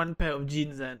was this one pair of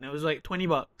jeans and it was like $20.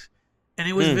 And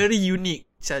it was very unique.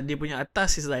 Dia punya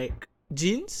atas is like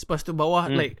jeans, lepas tu bawah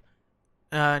like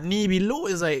knee below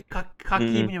is like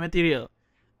kaki punya material.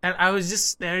 And I was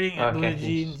just staring at those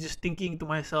jeans, just thinking to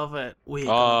myself wait,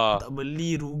 kalau tak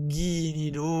beli rugi ni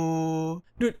doh.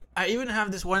 Dude, I even have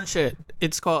this one shirt.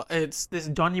 It's this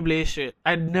Johnny Blaze shirt.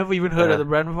 I'd never even heard of the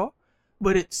brand before,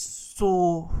 but it's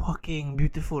so fucking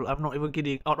beautiful. I'm not even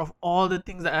kidding. Out of all the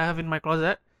things that I have in my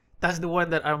closet, that's the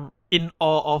one that I'm in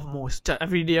awe of most.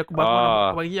 Every day aku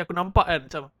bangun pagi aku nampak kan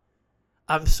macam,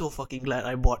 I'm so fucking glad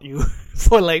I bought you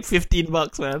for like $15,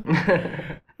 man.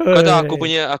 Kau tahu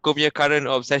aku punya current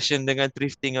obsession dengan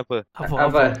thrifting apa?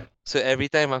 Apa? So every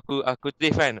time aku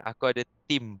thrift kan, aku ada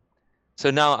team. So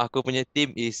now aku punya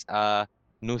team is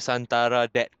Nusantara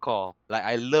Dadcore. Like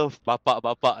I love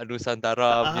bapak-bapak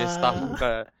Nusantara punya stuff.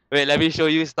 Wait, let me show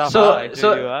you stuff.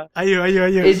 Ayo.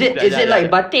 Is it like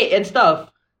batik and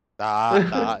stuff?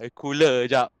 Tak, cooler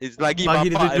jap. It's lagi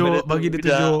bapak. Bagi dia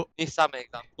tunjuk. Ni some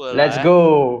example. Let's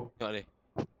go. Tengok ni.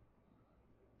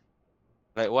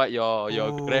 Like what your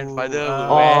grandfather would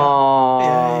wear.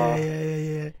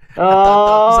 Yeah.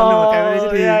 Selalu pakai benda macam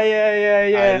ni.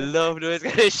 Yeah. I love those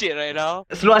kind of shit right now.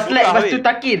 Seluar slack lepas tu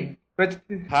takin.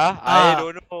 I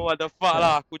don't know what the fuck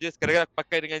lah. Aku just kadang-kadang aku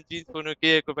pakai dengan jeans pun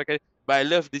okay. Aku pakai. But I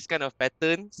love this kind of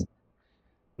patterns.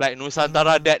 Like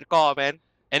Nusantara Dadcore, man.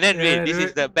 And then wait, this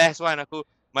is the best one.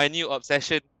 My new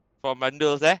obsession for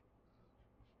bundles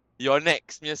Your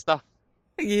next punya stuff.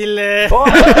 Gila.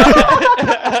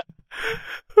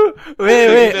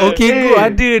 Wait, Okego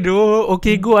ada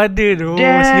doh.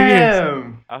 Serious.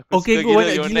 Okego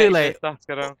banyak gila like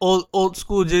old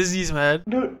school jerseys, man.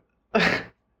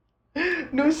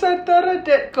 Nusantara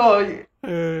Dadcore.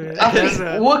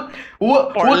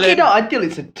 Work it out until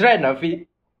it's a trend,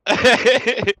 Afiq.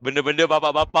 Benda-benda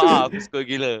bapak-bapak aku suka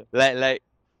gila. Like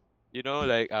you know,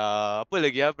 like apa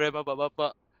lagi brand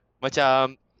bapak-bapak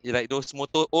macam like those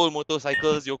old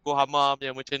motorcycles Yokohama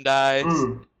punya merchandise.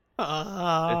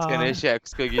 That's kind of shit aku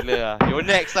suka gila lah. Your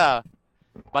next lah,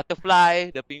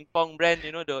 Butterfly, the ping pong brand, you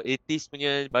know, the 80s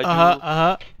punya baju.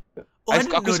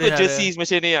 Aku suka jerseys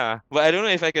macam ni lah. But I don't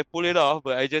know if I can pull it off,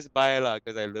 but I just buy lah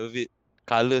because I love it.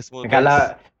 Colour semua.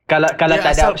 Kalau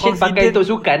tak ada option pakai untuk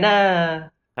sukan lah.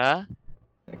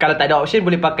 Kalau tak ada option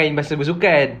boleh pakai masa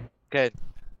bersukan. Kan.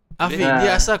 Afiq,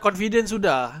 dia asal confident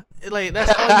sudah. Like that's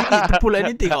all you need to pull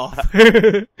anything off.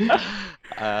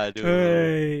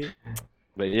 Aduh.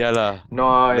 But yeah lah.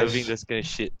 Nice. Loving this kind of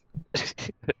shit.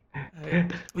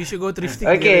 We should go thrifting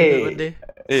together one day.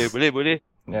 Boleh.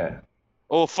 Yeah.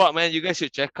 Oh fuck man, you guys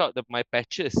should check out my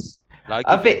patches.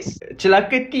 Afiq,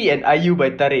 Celaka Tea and Ayu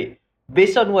by Tarik.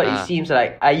 Based on what it seems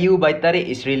like, Ayu by Tarik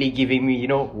is really giving me,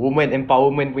 you know, woman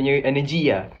empowerment punya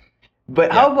energy lah.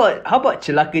 But Yeah. how about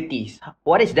Chelakatis?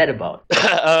 What is that about?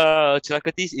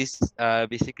 Chelakatis is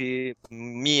basically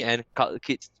me and Cult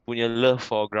Kids punya love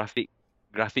for graphic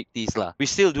tees lah. We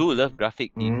still do love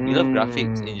graphic tees. We love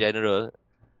graphics in general.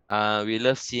 We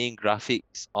love seeing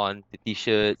graphics on the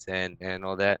t-shirts and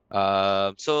all that.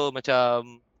 So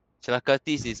macam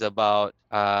Chelakatis is about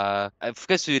of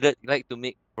course we like to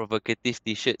make provocative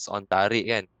t-shirts on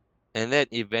Tarik kan. And then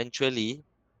eventually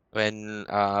when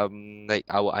like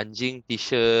our anjing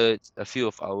t-shirts, a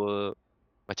few of our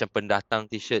macam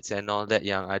pendatang t-shirts and all that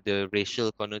yang ada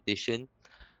racial connotation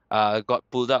got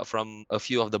pulled out from a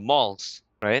few of the malls,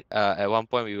 right? At one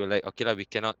point we were like, okay lah, we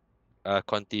cannot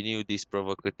continue these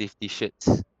provocative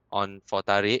t-shirts on for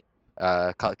Tarik.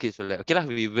 Cult Kids were like, okay lah,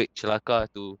 we wait Celaka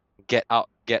to get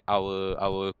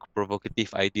our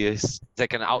provocative ideas. It's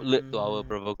like an outlet to our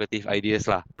provocative ideas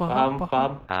lah. Faham.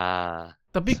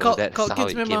 Tapi So that's Cult how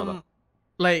Kids it came memang about.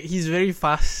 like he's very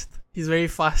fast. He's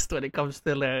very fast when it comes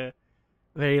to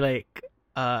very like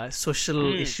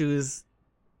social issues.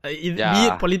 Be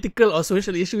it political or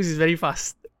social issues, he's very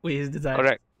fast with his design.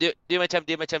 Correct. Dia macam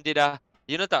dia dah,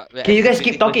 you know tak? Can you guys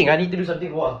keep talking? I need to do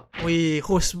something. Wah. Weh,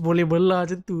 host boleh belah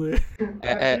macam tu.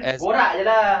 Borak je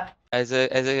lah. As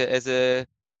a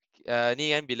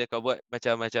ni kan bila kau buat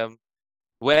macam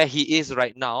where he is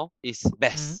right now is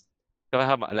best. Kau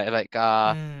faham tak?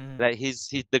 Like he's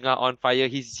tengah on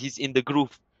fire. He's in the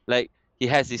groove. Like he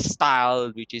has his style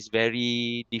which is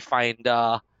very defined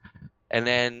and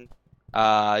then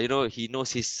you know he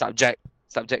knows his subject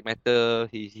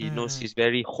matter. He knows he's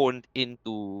very honed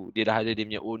into dia dah ada dia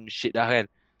punya own shit dah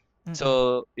kan.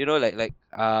 So you know like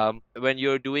when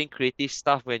you're doing creative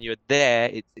stuff, when you're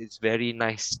there, it's very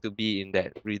nice to be in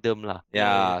that rhythm lah.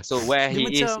 Yeah. So where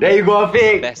he is, There you go,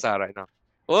 Afiq. best lah right now.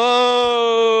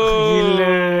 Oh,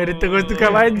 Gila, dia terus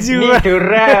tukar baju. Need to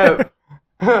rap.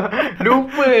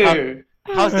 Lupa.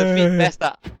 How's the fit? Best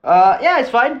tak? Yeah,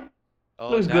 it's fine.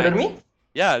 Oh, Looks good on me.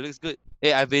 Yeah, looks good.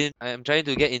 Hey, I'm trying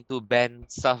to get into band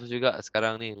stuff juga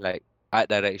sekarang ni, like art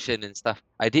direction and stuff.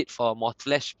 I did for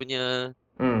Mothflesh punya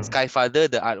Skyfather,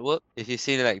 the artwork. If you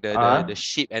see like the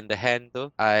sheep and the hand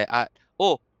tu,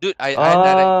 dude, I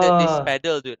directed this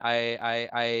pedal, dude.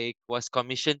 I was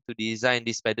commissioned to design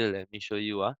this pedal. Let me show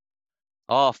you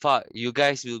Oh fuck, you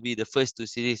guys will be the first to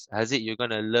see this. Haziq, you're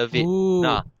gonna love it. Ooh.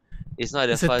 Nah, it's not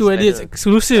the It's first a 2 edits pedal.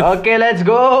 exclusive. Okay, let's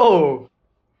go.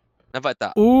 Nampak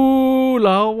tak? Ooh,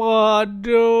 lawa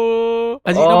aduh.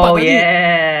 Haziq Oh nampak tadi?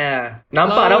 yeah.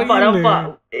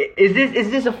 Nampak. Is this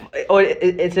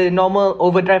it's a normal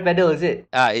overdrive pedal, is it?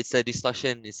 It's a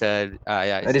distortion. It's a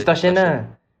A distortion lah.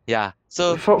 Yeah.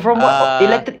 So From what?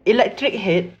 Electric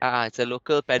Head? it's a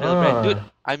local pedal brand. Dude,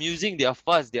 I'm using their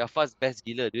fuzz. Their fuzz best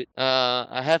gila, dude.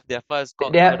 I have their fuzz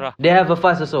called Kerah. They have a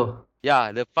fuzz also.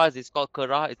 Yeah, the fuzz is called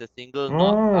Kerah. It's a single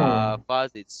knob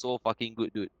fuzz. It's so fucking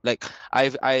good, dude. Like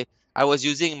I was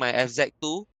using my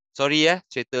FZ2. Sorry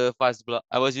cerita fuzz pula.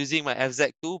 I was using my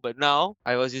FZ2, but now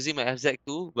I was using my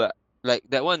FZ2, but like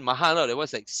that one mahal tau. That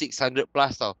was like 600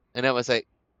 plus tau. And I was like,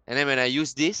 and then when I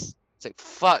use this, it's like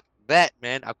fuck that,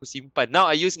 man. Aku simpan. Now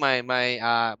I use my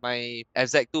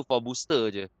FZ2 for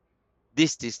booster je.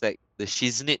 This is like the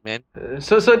shiznit, man.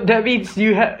 So that means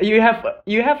you have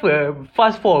a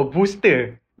fuzz for a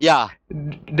booster. Yeah.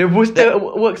 The booster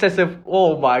works as a,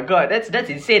 oh my god, that's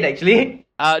insane actually.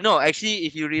 No, actually,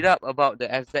 if you read up about the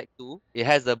FZ2, it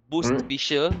has a boost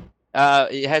feature.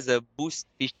 It has a boost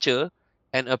feature,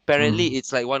 and apparently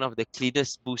it's like one of the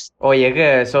cleanest boosts. Oh yeah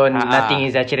ke? So nothing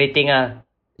is saturating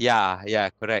Yeah,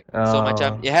 correct. So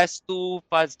macam it has 2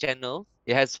 fuzz channels.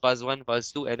 It has fuzz 1, fuzz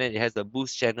 2, and then it has a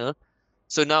boost channel.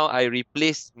 So now I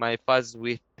replaced my fuzz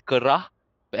with Kerah,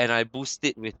 and I boost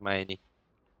it with my ni.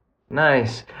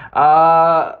 Nice.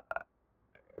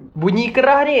 Bunyi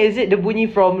Kerah ni, is it the bunyi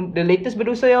from the latest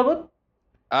Berdosa album?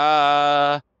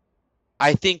 I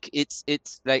think it's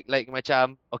like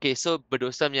macam okay, so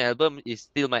Berdosa punya album is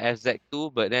still my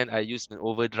FZ2, but then I use my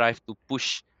overdrive to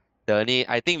push the ni.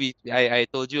 I think I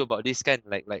told you about this kan,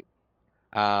 like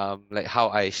how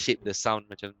I shape the sound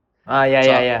macam.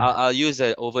 Yeah. I'll use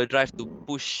the overdrive to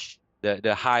push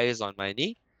the highs on my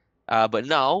knee. But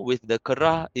now with the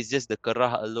Kerah, it's just the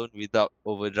Kerah alone without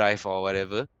overdrive or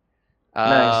whatever.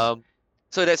 Nice.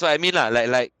 So that's what I mean lah.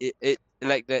 Like it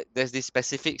like that. There's this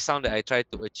specific sound that I try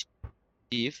to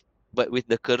achieve, but with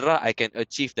the Kerah, I can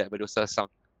achieve that Berdosa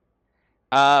sound.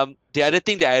 The other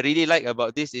thing that I really like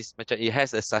about this is macam it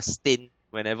has a sustain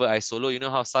whenever I solo. You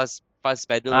know how fuzz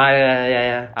pedal.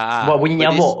 Yeah. Buat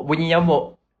bunyi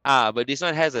nyamuk. But this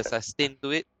one has a sustain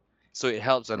to it. So it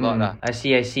helps a lot lah. I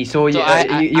see. So, So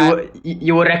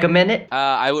you would recommend it?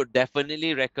 I would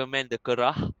definitely recommend the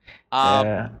Kerah.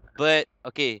 But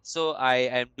okay, so I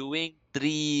am doing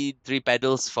three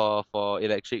pedals for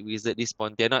Electric Wizard. This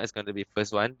Pontianak is gonna be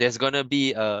first one. There's gonna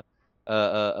be a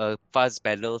fuzz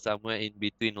pedal somewhere in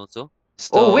between also.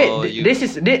 Oh wait, So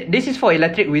this is for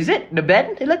Electric Wizard, the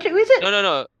band Electric Wizard.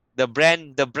 no. The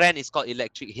brand is called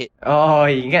Electric Head. Oh,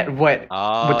 ingat buat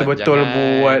betul-betul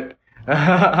jangan. buat.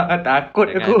 Takut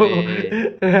Jangan, aku.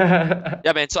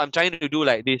 Yeah, man. So I'm trying to do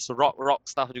like this rock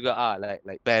stuff juga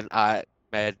like band art,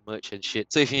 band merch and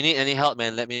shit. So if you need any help,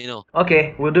 man, let me know.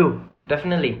 Okay, we'll do.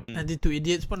 Definitely. Nanti tu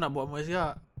idiots pun nak buat merch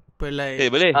juga. But like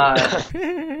boleh.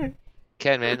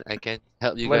 Can, man. I can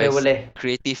help you boleh.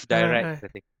 Creative direct, I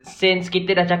think. Since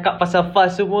kita dah cakap pasal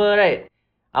fuzz semua, right?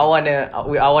 I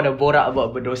wanna borak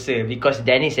about Berdosa because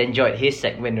Dennis enjoyed his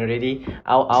segment already.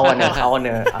 I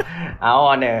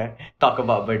wanna talk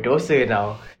about Berdosa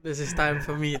now. This is time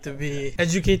for me to be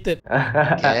educated.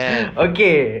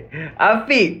 Okay,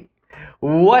 Afiq,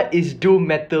 what is doom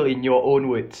metal in your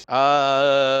own words?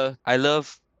 I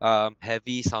love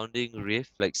heavy sounding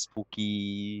riff, like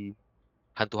spooky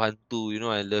hantu-hantu. You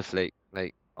know, I love like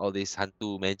all this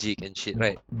hantu magic and shit,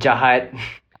 right? Jahat.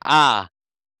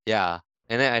 Yeah.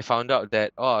 And then I found out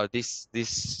that this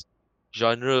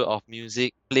genre of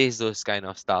music plays those kind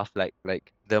of stuff, like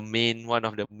one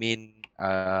of the main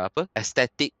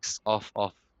aesthetics of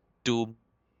doom,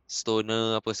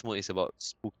 stoner apa semua is about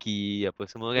spooky apa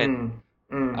semua kan.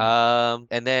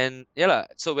 And then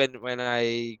so when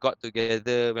I got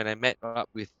together, when I met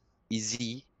up with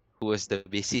Izzy, who was the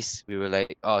bassist, we were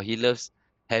like, he loves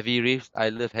heavy riffs, I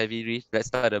love heavy riffs,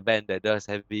 let's start a band that does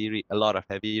a lot of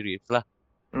heavy riffs lah.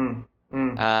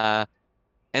 And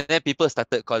then people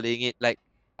started calling it like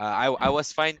I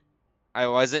was fine. I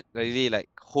wasn't really like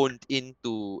honed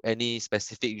into any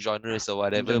specific genres or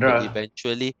whatever, but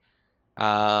eventually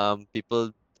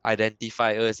people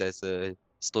identify us as a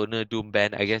stoner doom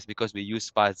band, I guess, because we use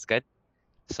fuzz kan.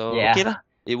 So okay lah,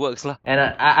 it works lah.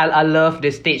 And I love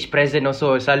the stage present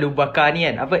also. Selalu bakar ni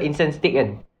kan, apa incense stick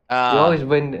kan. You always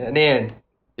burn ni kan.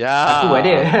 Yeah. Aku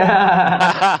ada.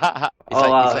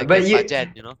 It's like a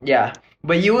sajen, you know. Yeah.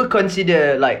 But you would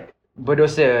consider like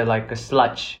Berdosa like a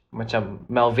sludge, macam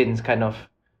Melvin's kind of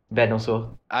band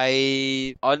also.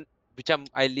 I don't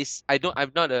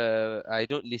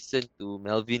listen to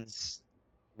Melvin's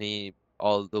ni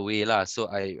all the way lah. So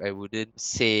I wouldn't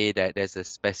say that there's a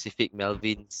specific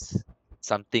Melvin's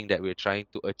something that we're trying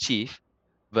to achieve.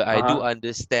 But I do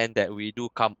understand that we do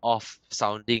come off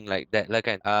sounding like that lah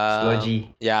kan.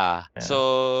 Sludgy. Yeah.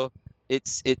 So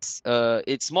it's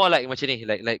more like macam ni,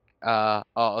 like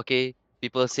okay,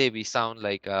 people say we sound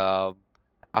like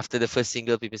after the first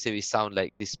single, people say we sound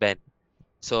like this band.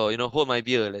 So hold my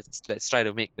beer, let's try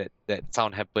to make that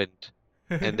sound happen.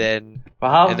 And then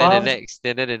the next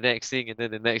thing, and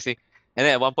then the next thing. And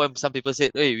then at one point some people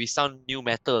said, hey, we sound new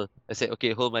metal. I said,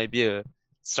 okay, hold my beer.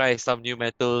 Let's try some new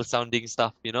metal sounding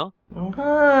stuff, Okay.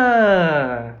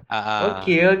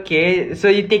 So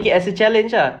you take it as a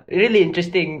challenge, Really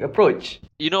interesting approach.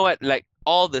 You know what? Like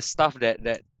all the stuff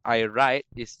that I write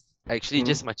is actually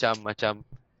just macam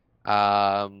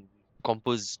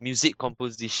music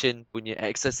composition punya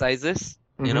exercises,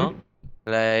 you know?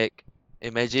 Like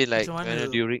imagine like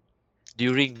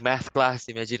during math class,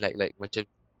 imagine like macam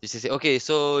they say, okay,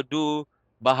 so do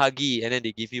bahagi, and then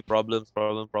they give you problems,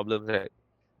 right?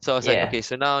 So I was like, okay,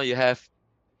 so now you have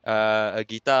a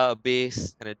guitar, a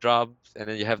bass, and a drums, and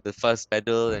then you have the first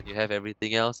pedal, and you have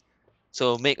everything else.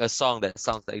 So make a song that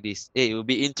sounds like this. It would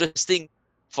be interesting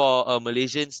for a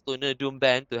Malaysian stoner doom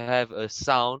band to have a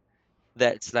sound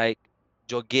that's like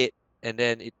joget, and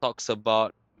then it talks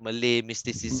about Malay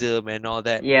mysticism and all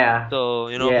that. Yeah. So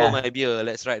hold my beer,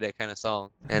 let's write that kind of song,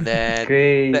 and then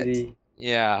crazy.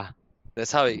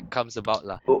 That's how it comes about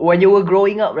lah. When you were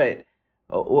growing up, right,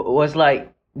 was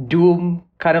like doom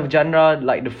kind of genre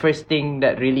like the first thing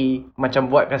that really macam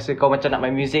buat rasa kau macam nak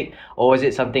main music, or was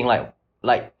it something like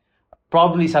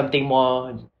probably something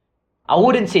more, I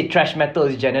wouldn't say thrash metal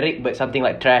is generic, but something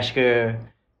like thrash ke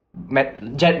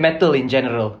metal in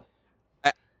general?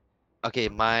 Okay,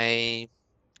 my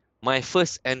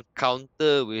first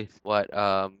encounter with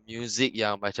music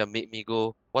yang macam make me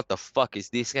go, what the fuck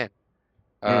is this kan?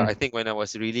 I think when I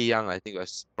was really young, I think I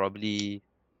was probably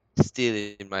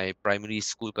still in my primary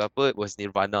school ke apa, it was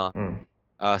Nirvana.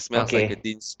 Smells Like a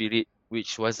Teen Spirit,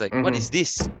 which was like, what is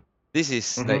this? This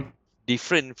is like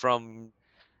different from,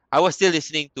 I was still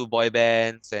listening to boy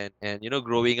bands and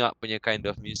growing up punya kind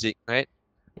of music, right?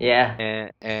 Yeah.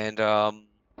 And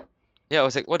I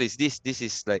was like, what is this? This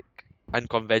is like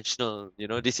unconventional.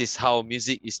 This is how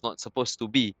music is not supposed to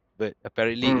be, but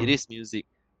apparently it Mm. is music.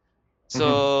 Mm-hmm. So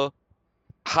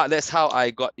that's how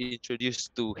I got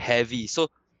introduced to heavy. So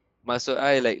maksud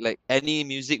I like any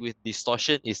music with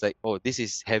distortion is like, oh, this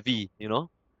is heavy.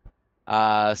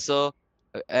 So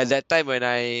at that time when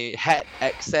I had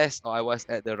access, or I was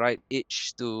at the right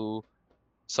age to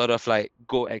sort of like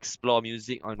go explore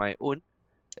music on my own,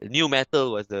 new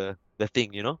metal was the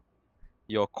thing.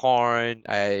 Your Corn,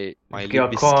 my Limp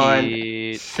Your Corn,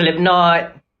 Bizkit.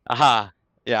 Slipknot. Aha.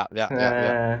 Yeah, yeah, yeah,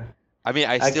 yeah. Uh, I mean,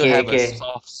 I still okay, have a okay.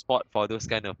 soft spot for those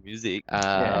kind of music.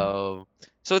 Yeah.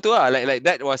 So tu lah, like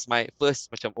that was my first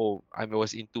macam, oh, I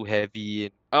was into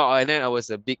heavy, and then I was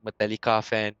a big Metallica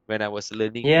fan when I was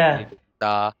learning to play Yeah. the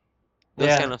guitar.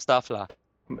 Those kind Yeah. of stuff lah.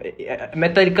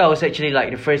 Metallica was actually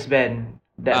like the first band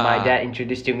that my Ah, dad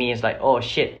introduced to me. It's like, oh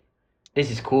shit, this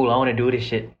is cool. I want to do this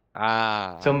shit.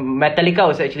 ah, So Metallica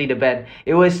was actually the band.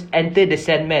 It was Enter the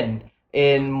Sandman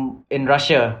in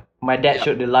Russia. My dad yeah.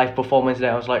 showed the live performance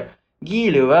there. I was like,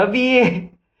 gila babi.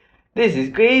 This is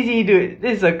crazy, dude.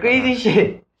 This is a crazy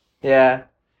shit. Yeah.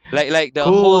 Like the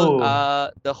Cool.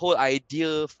 whole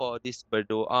idea for this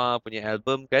Berdoa punya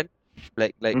album kan,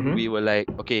 like we Mm-hmm. were like,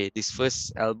 okay, this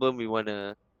first album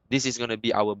this is gonna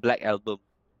be our black album.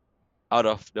 Out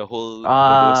of the whole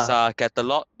Ah, Berdosa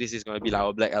catalog, this is gonna be like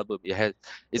our black album.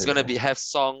 It's gonna have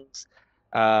songs,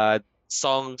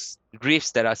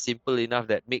 riffs that are simple enough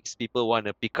that makes people want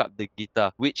to pick up the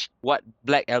guitar, which what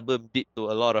Black Album did to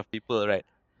a lot of people, right?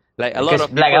 Like a lot because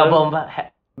of people,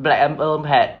 Black Album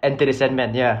had Enter the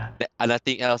Sandman. Yeah.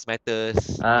 nothing else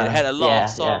matters. It had a lot of Yeah, yeah.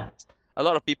 songs. A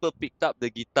lot of people picked up the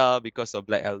guitar because of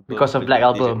Black Album, Because of the Black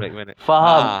DJ Album. Black Man.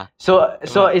 Faham. So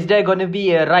But is there gonna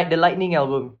be a Ride the Lightning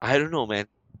album? I don't know, man.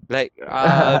 Like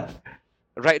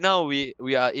right now we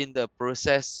are in the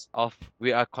process of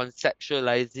we are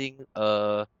conceptualizing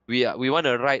we want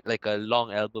to write like a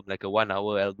long album, like a 1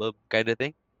 hour album kind of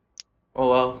thing, Oh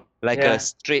wow. like a Yeah.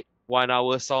 straight 1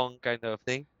 hour song kind of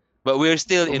thing, but we're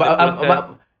still in the Ba- ah,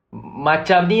 process.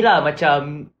 macam ni lah,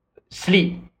 macam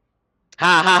Sleep.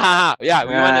 Ha. Yeah,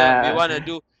 we Ah, wanna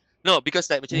do no, because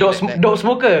like macam ni, Dog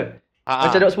Smoker. ah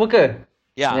Macam Dog Smoker.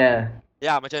 yeah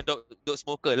Yeah. macam dog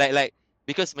smoker, like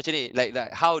because macam ni, like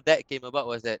how that came about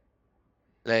was that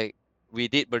like we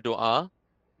did Berdoa.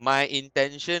 My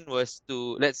intention was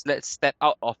to let's step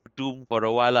out of Doom for a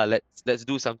while lah. Let's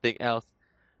do something else.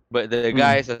 But the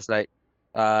guys was like,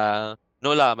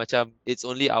 no lah, macam it's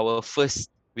only our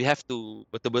first. We have to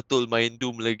betul-betul main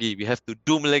Doom lagi. We have to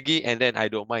Doom lagi, and then I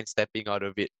don't mind stepping out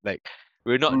of it. Like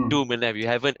we're not Doom enough. We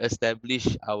haven't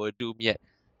established our Doom yet.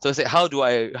 So I said, how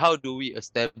do we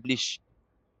establish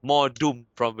more Doom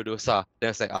from Berdosa? Then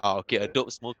I was like, okay, a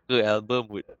Dope Smoker album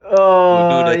would do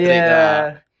Oh the trick lah. yeah.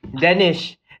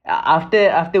 Danish,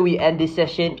 after we end this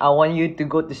session, I want you to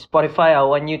go to Spotify. I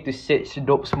want you to search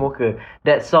Dope Smoker.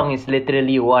 That song is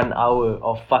literally 1 hour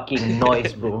of fucking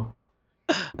noise, bro.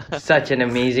 Such an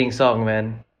amazing song,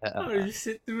 man. Oh, you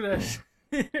sit through that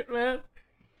shit, man.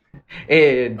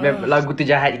 Lagu tu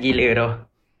jahat gila tu.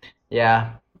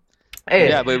 Yeah.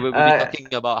 Yeah, but we'll be talking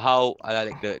about how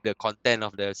like the content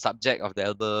of the subject of the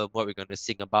album, what we're gonna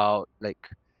sing about, like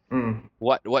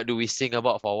what do we sing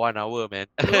about for 1 hour, man?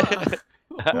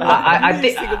 I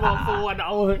think sing about for 1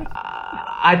 hour.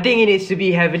 I think it needs to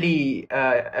be heavily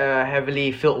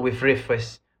filled with riff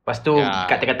first. Lepas tu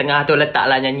kat tengah-tengah tu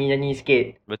letaklah nyanyi-nyanyi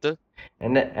sikit. Betul?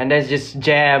 And then just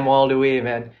jam all the way,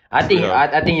 man. I think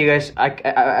you guys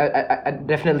I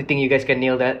definitely think you guys can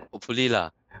nail that. Hopefully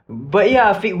lah. But yeah,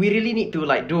 I think we really need to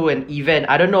like do an event.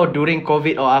 I don't know, during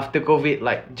COVID or after COVID,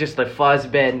 like just like fuzz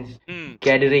bands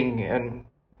gathering and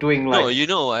doing like. No, you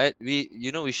know what? We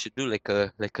should do like a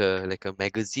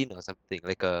magazine or something,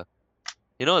 like a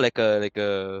Newsletter. Like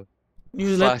a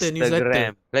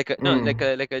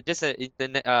just an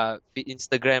internet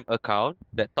Instagram account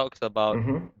that talks about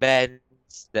bands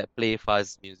that play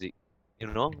fuzz music.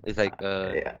 It's like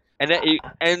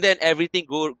and then everything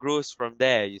grows from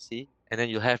there, you see. And then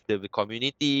you have the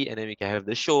community, and then we can have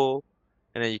the show,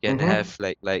 and then you can have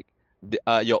like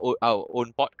our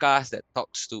own podcast that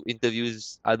talks to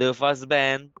interviews other fuzz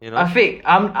band. Afiq,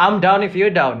 I'm down if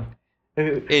you're down.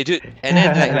 Hey dude, and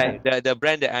then like the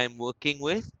brand that I'm working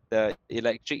with, the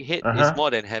Electric Head, is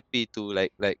more than happy to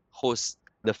like host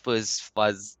the first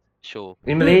fuzz show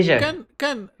in Malaysia.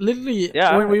 Can literally,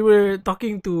 Yeah. when we were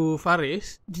talking to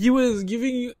Faris, he was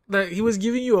giving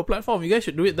you a platform. You guys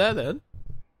should do it there then.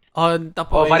 On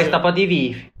Tapa Faris Asia. Tapa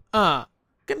TV.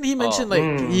 Can he mention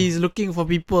he's looking for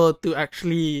people to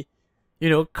actually,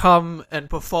 come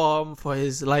and perform for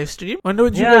his live stream? Why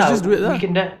don't you guys just do it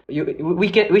there?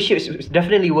 We should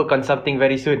definitely work on something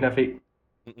very soon, Afiq.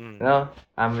 You know,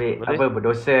 ambil Boleh? apa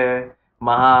Berdosa,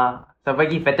 Maha, siapa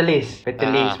lagi Fatalist.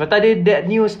 Lepas tu ada that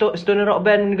new stoner rock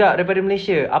band juga daripada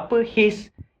Malaysia. Apa you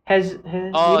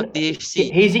know, THC.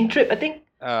 Hazing Trip I think.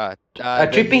 The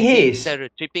Tripping Haze.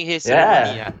 Tripping Haze Yeah.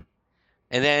 ceremony.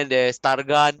 And then there's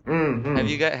Targan. Mm.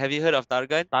 Have you heard of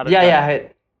Targan? Yeah, I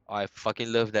heard. Oh, I fucking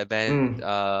love that band.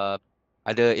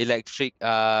 Ada Electric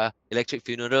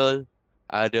Funeral,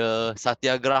 ada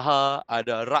Satyagraha,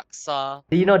 ada Raksa.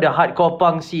 You know the hardcore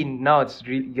punk scene now it's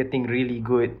getting really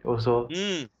good also.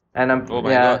 And Oh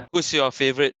my god, who's your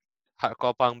favorite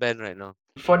hardcore punk band right now?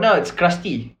 For now it's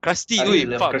Krusty. Krusty, I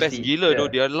really love fuck, best Krusty. gila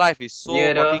though. Their life is so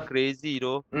Yeah, fucking though. crazy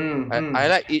though. I I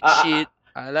like Eat Shit.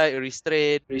 I like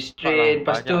Restraint.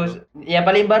 Lepas tu yang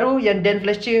paling baru yang Dan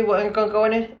Fletcher buat dengan kawan-kawan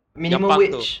ni Minimum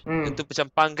Wage. Itu macam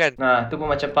punk kan? Tu pun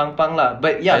macam punk lah.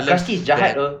 But yeah, Krusty is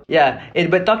jahat though. Yeah,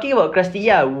 but talking about Krusty,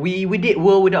 yeah, we did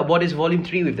World Without Borders Volume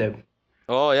 3 with them.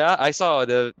 Oh yeah, I saw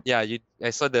the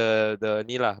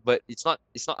ni lah, but it's not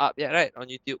up yet, right? On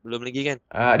YouTube belum lagi kan?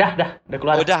 Dah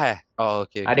keluar. Oh dah eh? Oh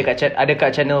okay. Ada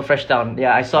kat channel Fresh Town.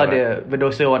 Yeah, I saw the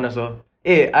Berdosa one also.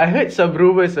 I heard some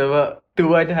rumors about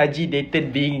Tuan Haji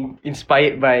Dayton being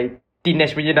inspired by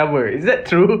Teenage punya nama. Is that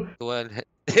true? Tuan Haji.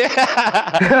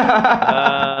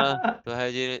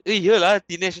 Iyalah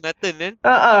Teenage Nathan kan?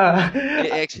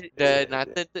 Actually, the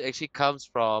Nathan tu actually comes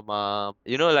from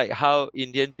you know like how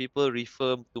Indian people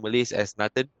refer to Malays as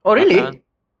Nathan. Oh really?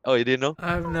 Oh, you didn't know?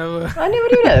 I never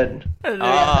knew that. I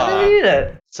never knew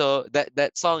that. So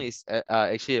that song is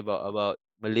actually about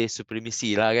Malay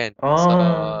supremacy lah kan. Oh. So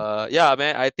yeah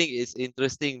man, I think it's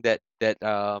interesting that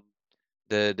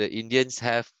the Indians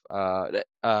have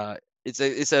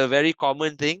it's a very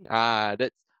common thing.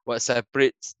 That's what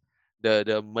separates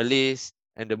the Malays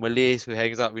and the Malays who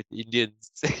hangs out with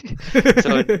Indians.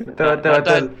 So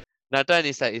Nathan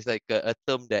is like a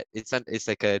term that it's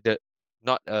like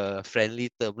not a friendly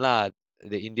term lah.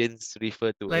 The Indians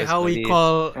refer to like as how Malays. we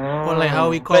call or like how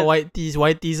we call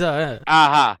whiteys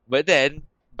lah. But then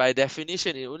by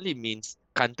definition it only means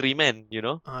countrymen, you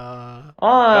know.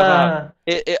 Yeah.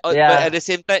 But at the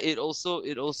same time it also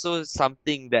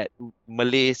something that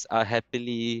Malays are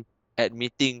happily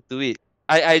admitting to it.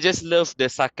 I just love the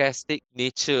sarcastic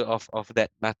nature of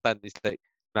that Nathan. It's like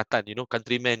Nathan, you know,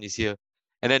 countryman is here.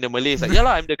 And then the Malay is like, yeah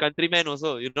lah, I'm the countryman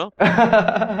also, you know. You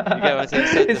get what I'm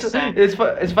saying?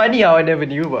 It's funny how I never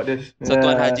knew about this. So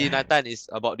Tuan Haji Nathan is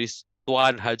about this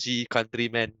Tuan Haji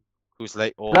countryman who's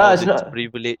like, it's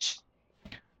privilege.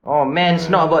 Oh man,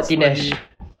 it's not about Tinesh.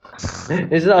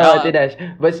 It's not about Tinesh.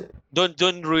 But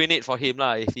don't ruin it for him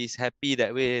lah. If he's happy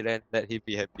that way, then let him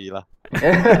be happy lah.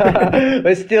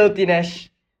 But still,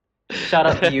 Tinesh, shout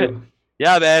out to you.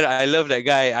 Yeah man, I love that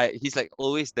guy. He's like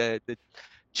always the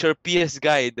chirpiest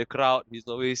guy in the crowd. He's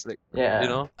always like, you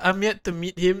know. I'm yet to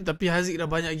meet him, tapi Haziq dah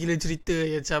banyak gila cerita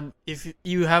yang macam if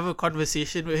you have a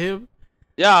conversation with him.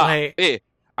 Yeah. Like,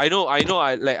 I know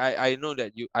that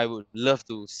I would love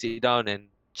to sit down and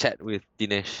chat with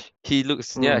Dinesh. He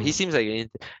looks he seems like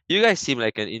you guys seem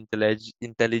like an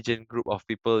intelligent group of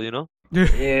people, you know.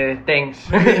 Yeah, thanks.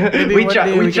 We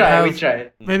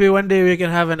try. Maybe one day we can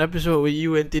have an episode with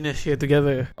you and Dinesh here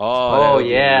together. Oh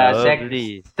yeah,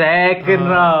 second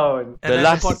round. And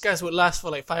the podcast would last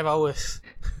for like 5 hours.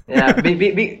 Yeah,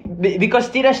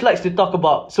 because Dinesh likes to talk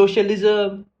about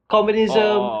socialism,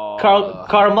 communism,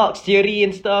 Karl Marx theory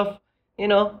and stuff. You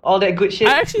know, all that good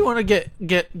shit. I actually want to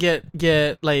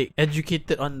get like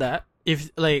educated on that.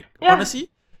 If like honestly,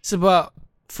 it's about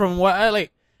from what I like,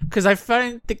 because I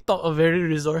find TikTok a very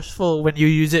resourceful when you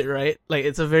use it right. Like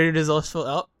it's a very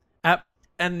resourceful app,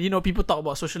 and you know people talk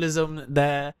about socialism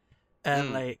there,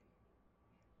 and like,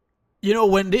 you know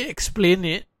when they explain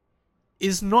it,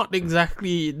 it's not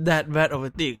exactly that bad of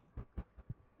a thing.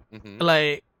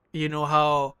 Like you know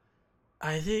how,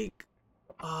 I think,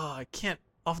 I can't.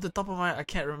 Off the top of my head, I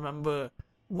can't remember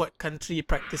what country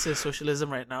practices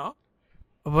socialism right now,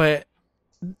 but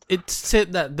it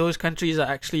said that those countries are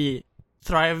actually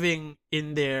thriving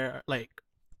in their like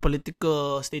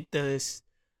political status,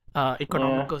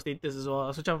 economical status as well.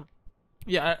 So,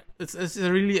 yeah, it's a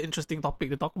really interesting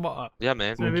topic to talk about. Yeah,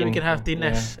 man. So maybe we can have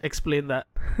Dinesh explain that.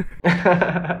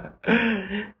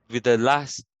 With the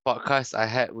last podcast I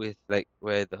had with like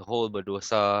where the whole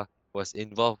Berdosa was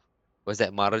involved, was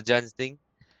that Marajan's thing.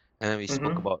 And then we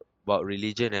spoke about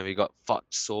religion, and we got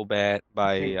fucked so bad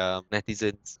by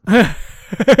netizens.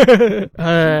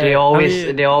 They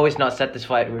always not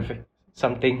satisfied with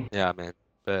something. Yeah, man.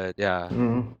 But yeah,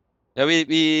 yeah,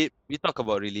 we talk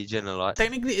about religion a lot.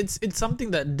 Technically, it's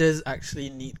something that does actually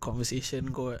need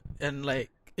conversation, and like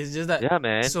it's just that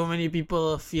man. so many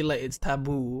people feel like it's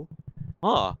taboo,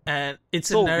 And it's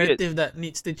a So weird. narrative that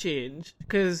needs to change.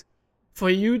 Because for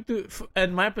you to,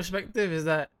 and my perspective is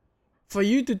that for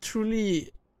you to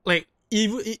truly, like,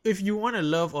 even if you want to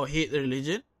love or hate the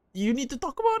religion, you need to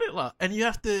talk about it lah, and you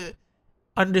have to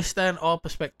understand all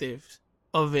perspectives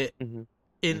of it.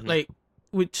 In like,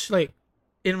 which, like,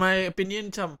 in my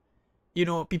opinion,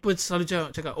 people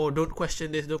selalu cakap, oh, don't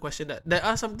question this, don't question that. There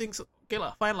are some things, okay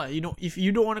lah, fine lah. If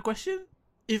you don't want to question,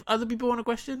 if other people want to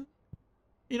question,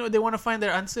 they want to find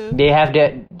their answer. They have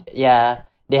the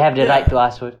right to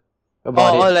ask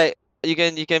about it. Or like you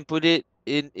can put it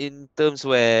in terms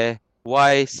where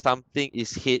why something is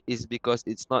hate is because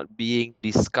it's not being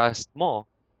discussed more.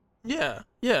 Yeah,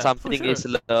 Something for sure. is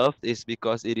loved is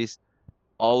because it is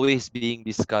always being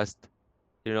discussed.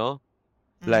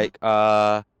 Like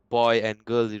boy and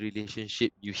girl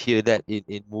relationship, you hear that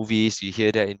in movies, you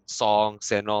hear that in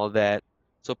songs and all that.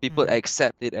 So people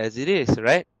accept it as it is,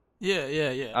 right? Yeah.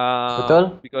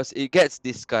 Betul? Because it gets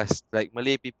discussed, like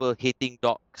Malay people hating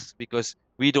dogs because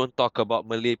we don't talk about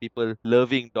Malay people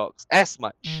loving dogs as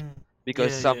much.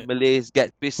 Because some Malays get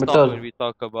pissed off when we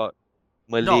talk about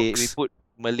Malay. Dogs. We put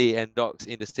Malay and dogs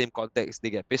in the same context,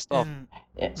 they get pissed off.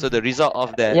 Yeah. So the result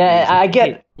of that Yeah, is I hate.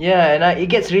 get. Yeah, and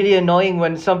it gets really annoying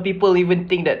when some people even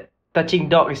think that touching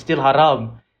dog is still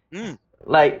haram.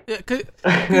 Like, Yeah, cause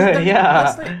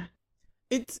yeah. that's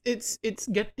like, it's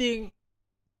getting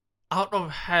out of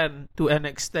hand to an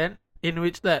extent in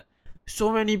which that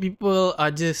so many people are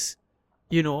just,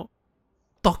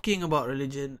 talking about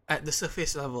religion at the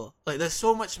surface level. Like, there's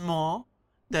so much more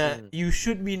that you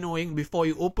should be knowing before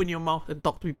you open your mouth and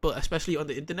talk to people, especially on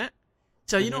the internet.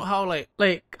 So you know how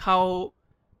like how,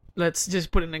 let's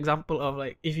just put an example of,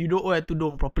 like, if you don't wear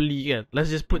tudung properly, let's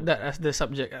just put that as the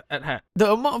subject at hand.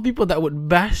 The amount of people that would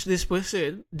bash this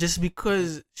person just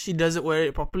because she doesn't wear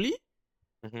it properly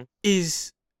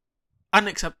is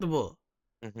unacceptable.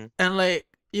 And like,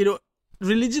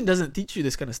 religion doesn't teach you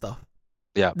this kind of stuff.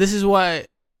 Yeah. This is why,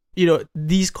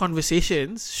 these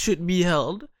conversations should be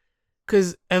held,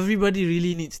 because everybody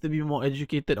really needs to be more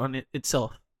educated on it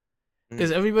itself.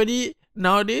 Because everybody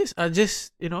nowadays are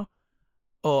just,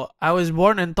 oh, I was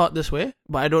born and taught this way,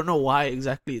 but I don't know why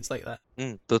exactly it's like that.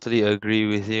 Totally agree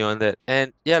with you on that.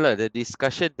 And yeah, the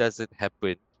discussion doesn't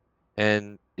happen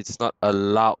and it's not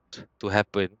allowed to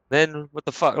happen. Then what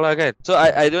the fuck lah kan? So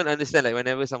I don't understand, like,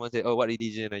 whenever someone say, oh, what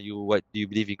religion are you? What do you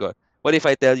believe in God? What if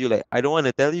I tell you, like, I don't want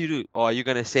to tell you, dude? Or are you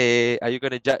gonna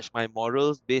judge my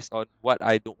morals based on what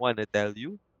I don't want to tell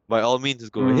you? By all means,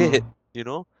 go ahead.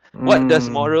 What does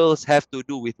morals have to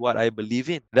do with what I believe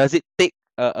in? Does it take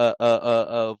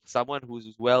someone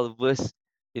who's well versed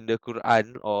in the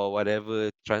Quran or whatever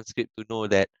transcript to know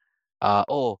that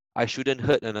I shouldn't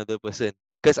hurt another person?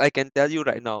 Because I can tell you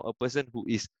right now, a person who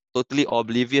is totally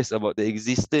oblivious about the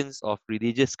existence of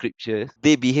religious scriptures,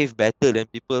 they behave better than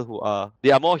people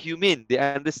they are more humane. They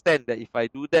understand that if I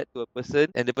do that to a person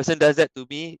and the person does that to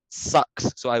me,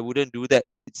 sucks. So I wouldn't do that.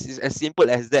 It's as simple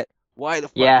as that. Why the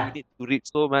fuck do we need to read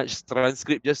so much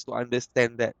transcript just to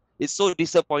understand that? It's so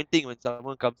disappointing when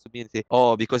someone comes to me and say,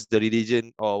 oh, because the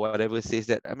religion or whatever says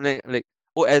that. I'm like,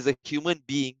 oh, as a human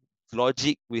being,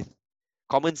 logic with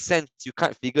common sense, you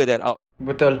can't figure that out.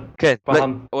 Betul. Kan?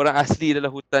 Faham. Like, orang asli dalam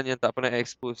hutan yang tak pernah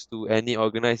exposed to any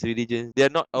organized religion,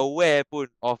 they're not aware pun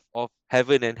of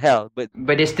heaven and hell, but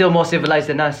they're still more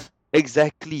civilized than us.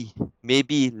 Exactly.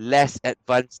 Maybe less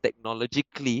advanced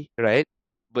technologically, right?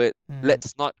 But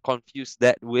let's not confuse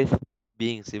that with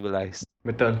being civilized.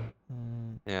 Betul.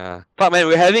 Yeah. But man,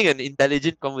 we're having an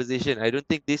intelligent conversation. I don't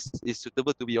think this is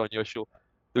suitable to be on your show.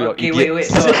 Okay,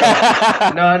 wait.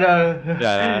 No.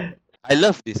 Yeah. I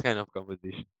love this kind of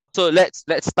conversation. So let's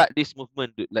start this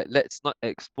movement, dude. Like, let's not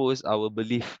expose our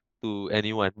belief to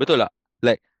anyone. Betul tak?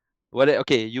 Like,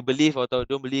 okay, you believe or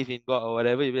don't believe in God or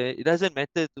whatever, it doesn't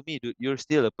matter to me, dude. You're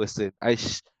still a person.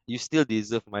 You still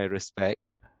deserve my respect,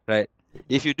 right?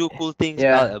 If you do cool things,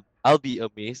 I'll be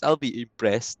amazed. I'll be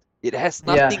impressed. It has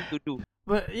nothing to do.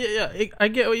 But I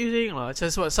get what you're saying lah.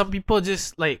 Just what some people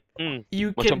just like,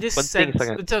 you can just sense.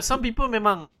 Some people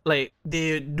memang like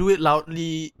they do it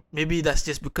loudly. Maybe that's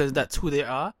just because that's who they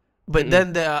are. But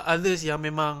then there are others yang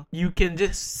memang you can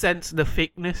just sense the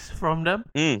fakeness from them.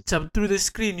 So through the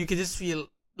screen you can just feel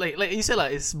like you said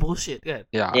lah, it's bullshit, kan?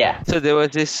 Yeah. So there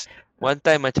was this one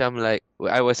time macam like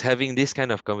I was having this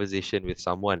kind of conversation with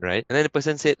someone, right? And then the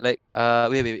person said like,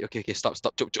 wait, okay, stop,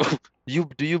 cop.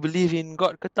 Do you believe in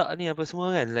God ke tak ni apa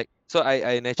semua kan? Like, so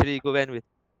I naturally go in with,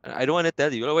 I don't want to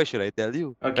tell you. Why should I tell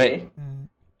you? Okay. Right?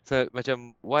 So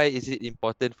macam, why is it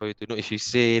important for you to know? If you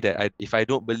say that if I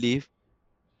don't believe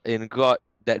in God,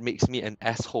 that makes me an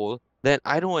asshole, then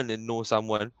I don't want to know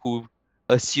someone who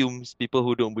assumes people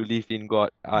who don't believe in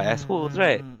God are assholes,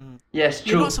 right? Yes,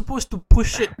 You're true. not supposed to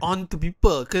push it onto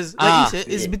people because, like you said,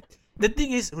 the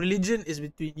thing is, religion is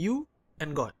between you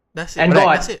and God. That's it. And Correct.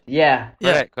 God. That's it. Yeah.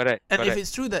 Yeah. Correct. And if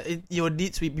it's true that your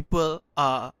deeds with people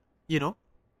are,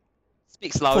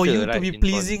 Speaks louder, for you right, to be in front.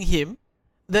 pleasing Him,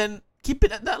 then keep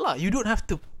it at that lah. You don't have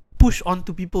to push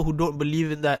onto people who don't believe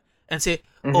in that and say,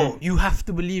 "Oh, you have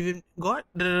to believe in God."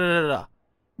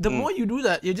 The more you do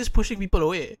that, you're just pushing people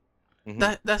away.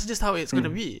 That's just how it's gonna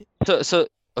be. So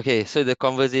okay, so the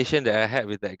conversation that I had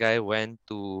with that guy went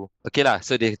to okay lah.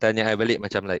 So dia tanya I balik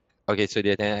macam like okay, so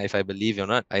dia tanya if I believe or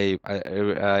not. I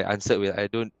answered with I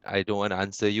don't want to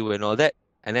answer you and all that.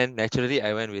 And then naturally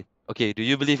I went with okay, do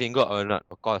you believe in God or not?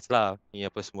 Of course lah. Ni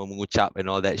apa semua mengucap and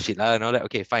all that shit lah and all that.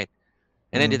 Okay, fine.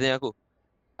 And then dia tanya aku,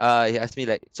 he asked me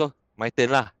like, so my turn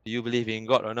lah. Do you believe in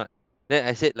God or not? Then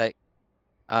I said like,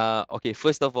 okay,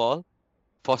 first of all,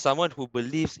 for someone who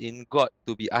believes in God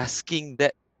to be asking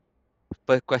that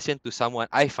question to someone,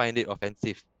 I find it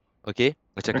offensive. Okay?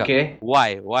 Aku cakap, Okay.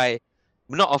 why?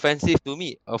 Not offensive to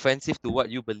me, offensive to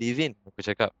what you believe in. Aku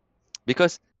cakap.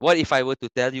 Because what if I were to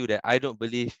tell you that I don't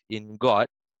believe in God,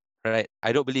 right?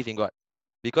 I don't believe in God.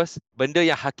 Because benda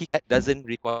yang hakikat doesn't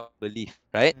require belief,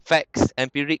 right? Facts,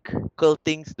 empirical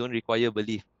things don't require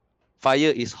belief. Fire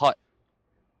is hot.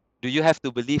 Do you have to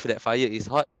believe that fire is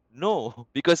hot? No,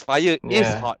 because fire is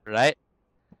hot, right?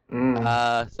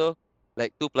 So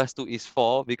like 2 + 2 is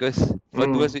 4 because for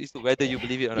 2 + 2 is whether you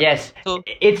believe it or not. Yes. So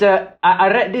It's I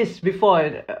read this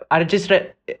before. I just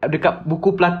read dekat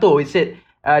buku Plato. It said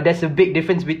there's a big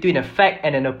difference between a fact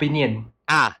and an opinion.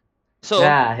 So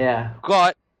Yeah.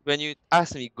 God, when you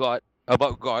ask me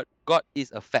about God, God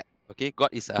is a fact. Okay,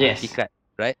 God is a hakikat,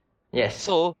 right? Yes.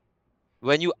 So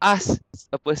when you ask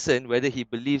a person whether he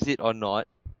believes it or not,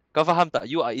 kau faham tak?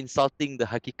 You are insulting the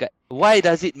hakikat. Why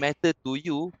does it matter to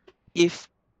you if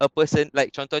a person,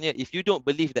 like contohnya, if you don't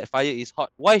believe that fire is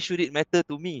hot, why should it matter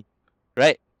to me?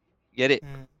 Right? Get it?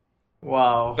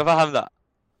 Wow. Kau faham tak?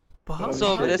 Faham?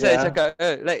 So that's why I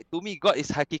cakap, like to me, God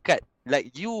is hakikat.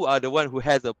 Like you are the one who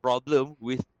has a problem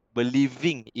with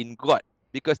believing in God.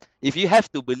 Because if you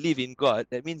have to believe in God,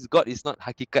 that means God is not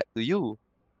hakikat to you.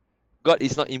 God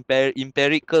is not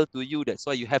empirical to you. That's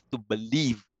why you have to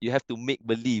believe. You have to make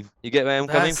believe. You get where I'm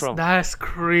coming from? That's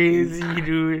crazy,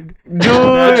 dude.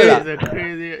 Dude. That's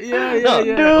crazy. Yeah.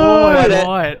 Dude. Oh my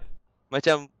god.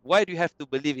 Macam, why do you have to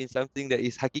believe in something that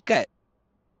is hakikat?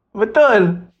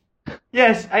 Betul.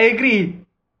 Yes, I agree.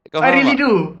 Kau I faham really tak?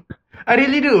 do. I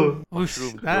really do.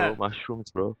 Mushrooms,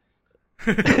 bro.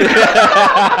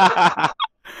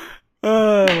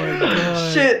 Oh my god.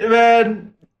 Shit,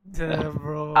 man. Damn,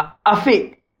 bro.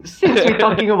 Afiq, since we're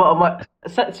talking about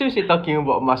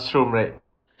mushroom, right?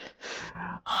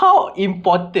 How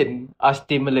important are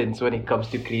stimulants when it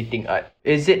comes to creating art?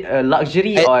 Is it a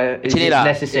luxury or is it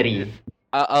necessary?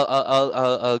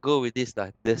 I'll go with this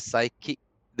lah. The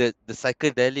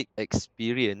psychedelic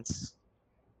experience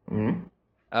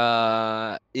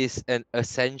is an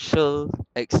essential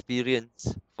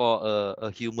experience for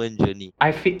a human journey.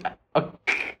 I feel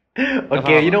okay.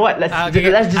 You know what? Let's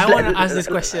just. I want to ask this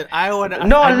question. Let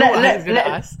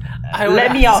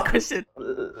me out.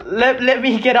 Let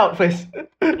me get out first.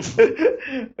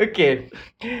 Okay.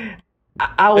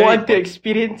 I want to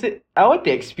experience it.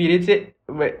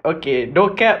 But okay,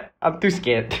 no cap. I'm too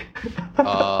scared.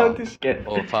 I'm too scared.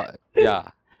 Oh fuck.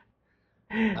 Yeah.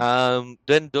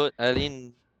 Then don't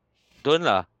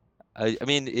lah. I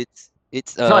mean it's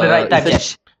not the right time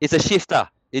yet. It's a shift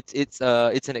lah. It's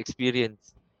an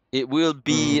experience. It will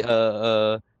be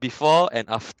before and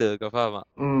after. Kau faham tak?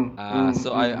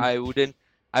 So I wouldn't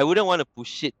want to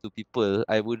push it to people.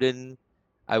 I wouldn't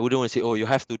want to say, oh, you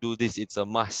have to do this. It's a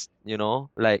must. You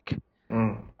know, like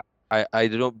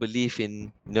I don't believe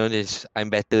in this.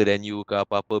 I'm better than you ke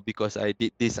apa-apa because I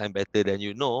did this. I'm better than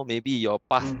you. No, maybe your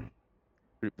path.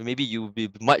 Maybe you'll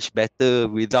be much better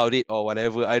without it or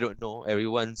whatever. I don't know.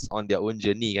 Everyone's on their own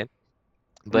journey, kan?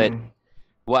 But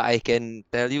what I can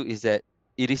tell you is that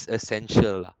it is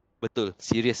essential lah. Betul,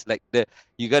 serious. Like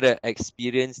you gotta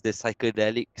experience the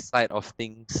psychedelic side of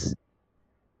things.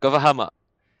 Kau faham tak?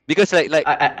 Because like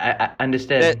I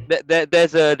understand.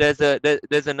 There's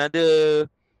another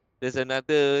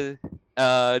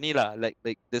ni lah,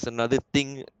 like there's another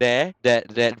thing there that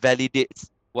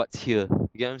validates what's here.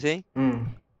 You get what I'm saying?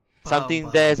 Something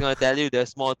there is gonna tell you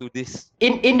there's more to this.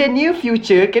 In the near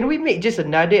future, can we make just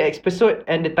another episode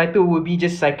and the title will be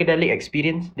just psychedelic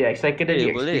experience? The psychedelic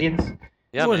experience.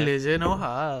 Yeah, boleh je, no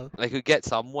hal. Like you get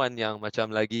someone yang macam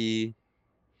lagi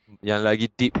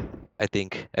deep I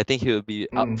think he will be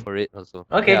up for it also.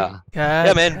 Okay.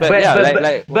 Yeah, man. But yeah,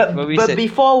 like what we said.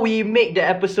 Before we make the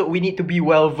episode, we need to be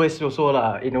well versed also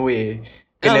lah, in a way.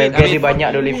 No, Kena I mean, gather banyak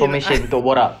dulu information untuk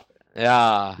borak.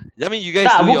 Yeah, I mean you guys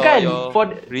Tak, do bukan your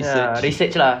for research.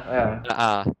 Research lah.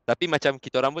 Tapi macam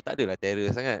kita orang pun tak adalah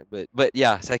terror sangat. But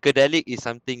yeah, psychedelic is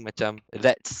something macam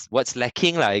that's what's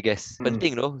lacking lah, I guess.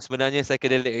 Penting loh sebenarnya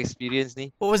psychedelic experience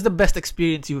ni. What was the best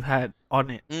experience you've had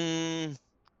on it?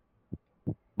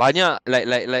 Banyak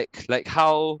like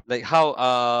how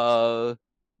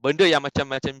benda yang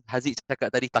macam Haziq cakap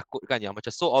tadi, takut kan, yang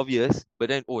macam so obvious, but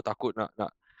then takut nak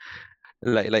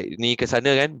like ni ke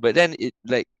sana kan, but then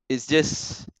it's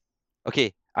just okay,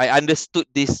 I understood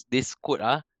this quote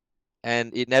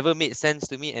and it never made sense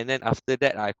to me, and then after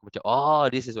that aku macam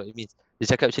this is what it means.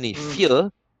 Dia cakap macam ni,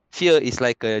 fear is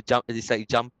like it's like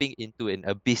jumping into an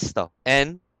abyss tau,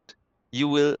 and you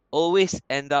will always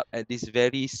end up at this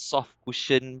very soft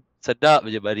cushion, sedap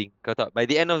je baring kau tahu. By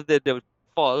the end of the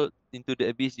fall into the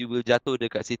abyss, you will jatuh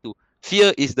dekat situ.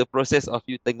 Fear is the process of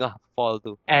you tengah fall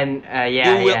tu. And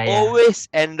you will always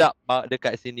end up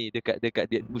dekat sini, dekat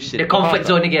that cushion. The comfort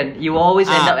zone again. You will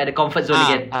always end up at the comfort zone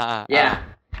again.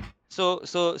 So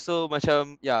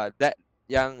macam that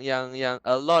yang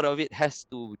a lot of it has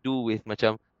to do with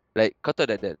macam like kau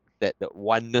tahu that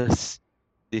oneness,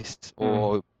 this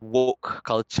woke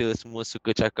culture semua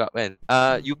suka cakap kan.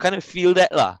 You kind of feel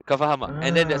that lah. Kau faham tak?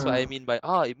 And then that's what I mean by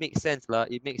it makes sense lah.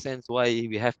 It makes sense why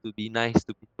we have to be nice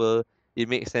to people. It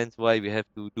makes sense why we have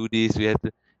to do this.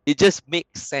 It just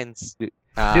makes sense.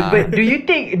 But do you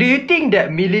think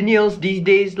that millennials these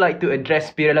days like to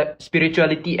address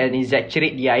spirituality and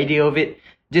exaggerate the idea of it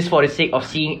just for the sake of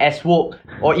seeing as woke,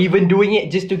 or even doing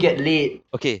it just to get laid?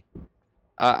 Okay.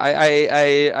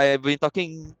 I have been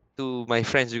talking to my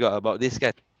friends juga about this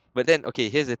kan. But then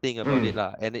okay, here's the thing about it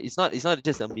lah. And it's not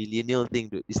just a millennial thing,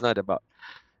 dude. It's not about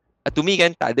to me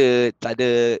kan, tak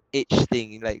ada age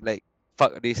thing, like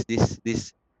fuck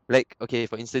this like okay,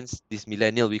 for instance, this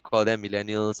millennial, we call them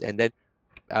millennials, and then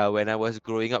when I was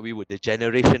growing up we were the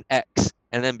generation X,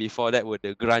 and then before that were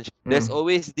the grunge. There's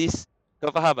always this,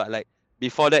 kau faham tak? Like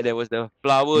before that there was the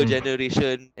flower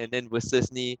generation, and then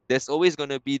versus ni there's always going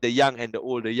to be the young and the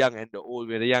old, the young and the old,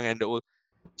 the young and the old.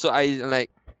 So I like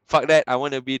fuck that, I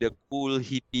want to be the cool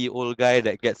hippie old guy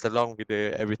that gets along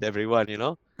with everyone, you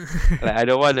know. Like I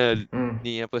don't want to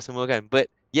ni apa semua kan. But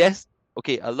yes,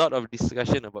 okay, a lot of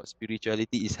discussion about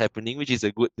spirituality is happening, which is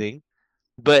a good thing.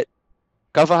 But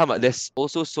kau faham tak? There's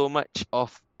also so much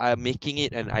of making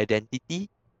it an identity.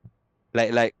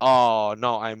 Like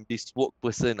now I'm this woke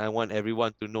person. I want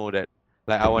everyone to know that.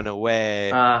 Like I want to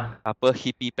wear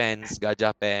hippie pants,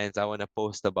 gajah pants. I want to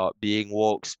post about being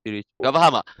woke, spiritual. Kau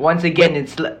faham tak? Once again,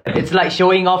 it's like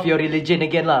showing off your religion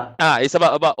again lah. It's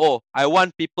about I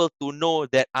want people to know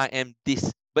that I am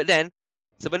this. But then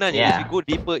sebenarnya if you go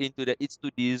deeper into that, it's to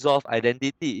dissolve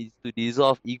identity, it's to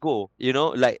dissolve ego. You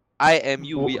know, like I am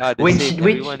you, we are the same.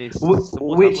 Everyone is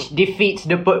which defeats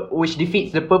the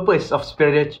purpose of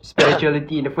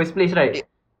spirituality in the first place, right?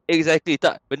 Exactly.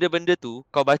 Tak, benda-benda tu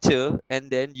kau baca and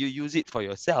then you use it for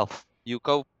yourself.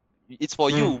 It's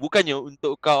for you, bukannya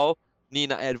untuk kau ni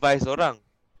nak advise orang.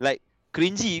 Like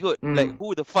cringy kot. Like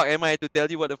who the fuck am I to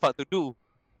tell you what the fuck to do?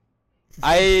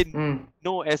 I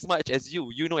know as much as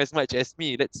you know as much as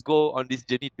me. Let's go on this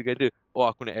journey together.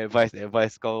 Aku nak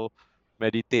advise kau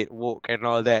meditate, woke and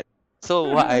all that. So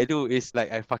what I do is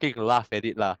like I fucking laugh at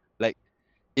it lah. Like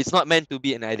it's not meant to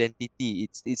be an identity.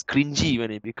 It's cringy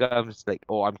when it becomes like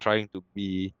I'm trying to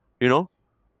be, you know,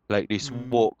 like this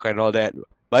woke and all that.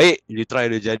 Baik, you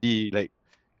try to jadi like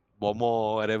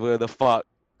bomo, whatever the fuck.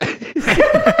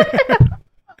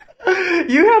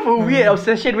 You have a weird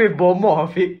obsession with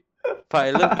bomo, Afiq. But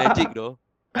I love magic though.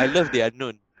 I love the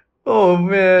unknown. Oh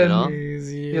man, you know?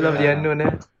 You love the unknown,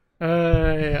 eh?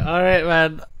 Alright,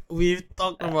 man. We've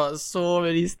talked about so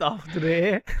many stuff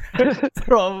today.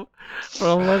 from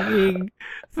fucking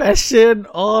fashion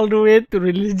all the way to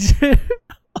religion,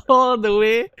 all the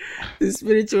way to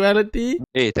spirituality.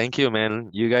 Hey, thank you, man.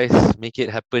 You guys make it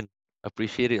happen.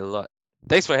 Appreciate it a lot.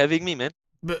 Thanks for having me, man.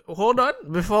 But hold on,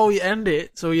 before we end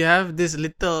it, so you have this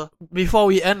before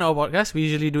we end our podcast, we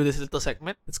usually do this little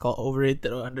segment. It's called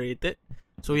overrated or underrated.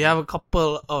 So we have a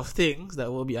couple of things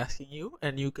that we'll be asking you,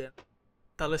 and you can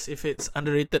tell us if it's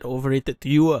underrated or overrated to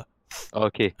you.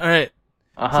 Okay. Alright.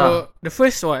 So the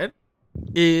first one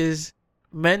is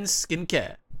men's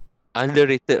skincare.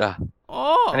 Underrated lah.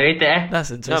 Underrated, eh? That's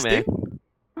interesting.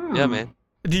 Yeah, man.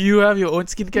 Do you have your own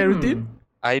skincare routine?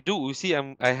 I do. You see,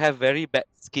 I have very bad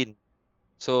skin.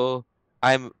 So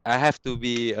I have to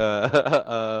be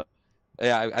I've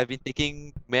been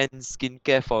taking men's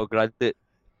skincare for granted.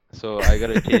 So I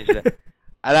gotta change that.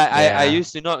 I Yeah.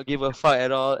 used to not give a fuck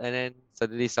at all, and then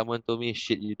suddenly someone told me,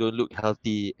 "Shit, you don't look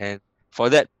healthy." And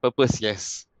for that purpose,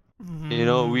 yes,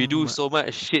 we do Mm. so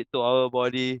much shit to our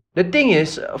body. The thing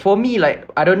is, for me, like,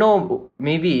 I don't know,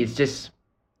 maybe it's just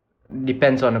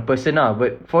depends on a person,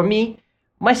 but for me,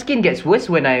 my skin gets worse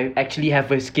when I actually have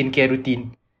a skincare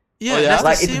routine. Yeah, Oh, yeah? that's the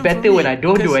Like, it's same for better when me. I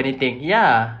don't do 'Cause- anything.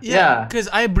 Yeah, Yeah, yeah. because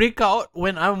I break out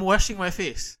when I'm washing my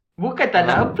face. Bukan tak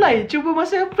nak apply, cuba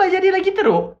masa apply jadi lagi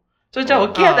teruk. So macam Oh.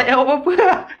 okay lah, tak payah buat apa-apa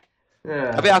lah.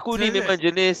 Yeah. Tapi aku ni So, memang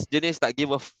jenis tak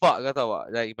give a fuck kau tahu tak?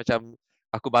 Like macam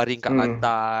aku baring kat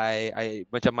lantai,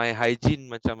 macam my hygiene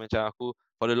macam aku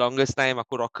for the longest time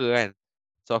aku rocker kan.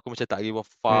 So aku macam tak give a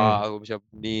fuck, aku macam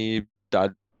ni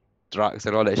drugs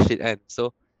and all that shit kan.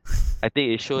 So I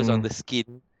think it shows on the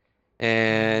skin.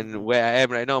 And where I am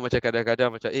right now macam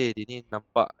kadang-kadang macam dia ni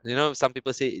nampak, some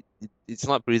people say it's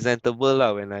not presentable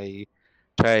lah when I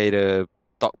try to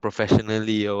talk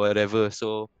professionally or whatever.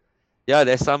 So yeah,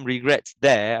 there's some regrets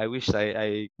there. I wish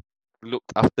I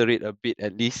looked after it a bit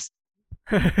at least.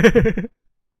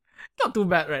 not too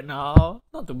bad right now.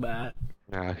 Not too bad.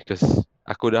 Because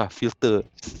aku dah filter.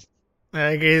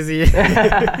 Crazy.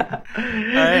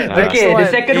 Alright, Okay, the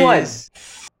second one. is-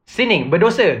 Sining,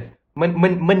 berdosa.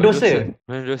 Mendosa.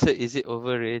 Berdosa, is it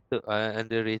overrated or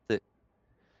underrated?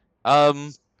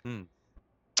 You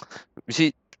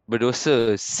see,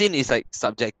 berdosa, sin is like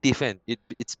subjective and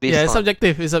it's based Yeah, it's on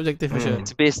subjective. It's subjective for sure.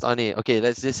 it's based on it. Okay,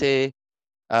 let's just say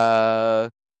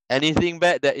anything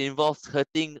bad that involves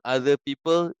hurting other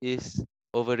people is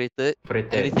overrated.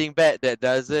 Anything bad that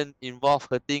doesn't involve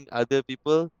hurting other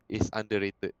people is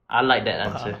underrated. I like that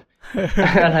answer.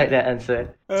 I like that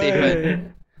answer. Safe,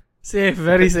 man. Safe,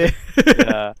 very safe.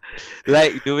 Yeah.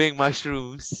 Like doing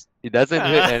mushrooms. It doesn't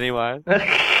hurt anyone.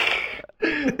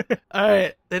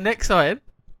 Alright, the next one.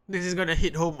 This is gonna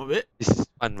hit home a bit. This is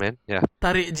fun, man. Yeah.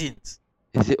 Tarik Jeans.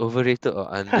 Is it overrated or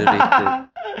underrated?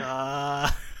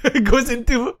 Goes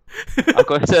into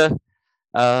Aku rasa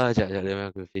Sekejap, let me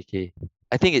aku fikir.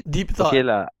 I think it deep thought. okay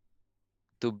lah.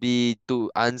 To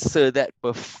answer that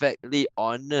perfectly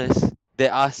honest,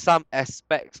 there are some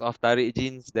aspects of Tarik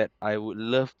Jeans that I would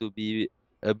love to be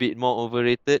a bit more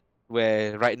overrated,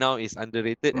 where right now is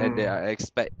underrated, and there are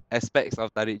aspects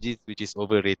of Tarik Jeans which is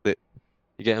overrated.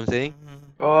 You get what I'm saying?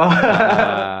 Oh.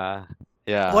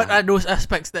 Yeah. What are those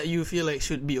aspects that you feel like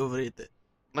should be overrated?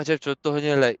 Macam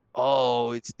contohnya like,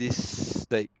 it's this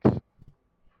like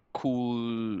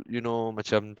cool,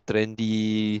 macam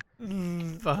trendy,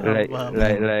 Faham.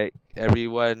 like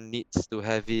everyone needs to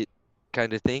have it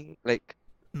kind of thing. Like,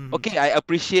 okay, I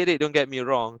appreciate it, don't get me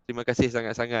wrong. Terima kasih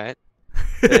sangat-sangat.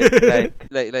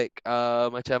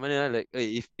 Macam mana, like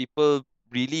if people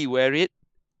really wear it,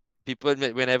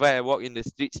 whenever I walk in the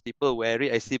streets, people wear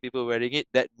it, I see people wearing it,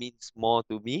 that means more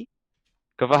to me.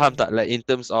 Kau faham tak? Like in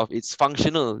terms of it's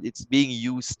functional, it's being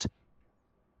used.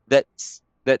 That's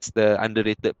the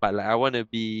underrated part. Like I want to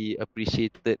be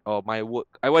appreciated, or I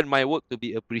want my work to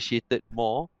be appreciated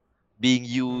more, being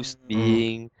used,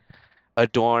 being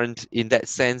adorned in that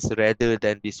sense, rather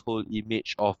than this whole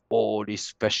image of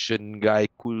this fashion guy,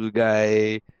 cool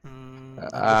guy.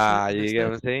 You get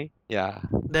what I'm saying? Yeah.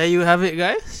 There you have it,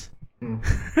 guys.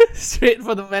 Straight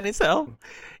for the man itself.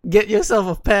 Get yourself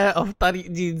a pair of Tarik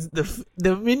Jeans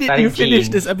the minute Tarik you finish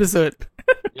Jeans. this episode.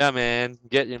 Yeah, man.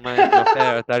 Get your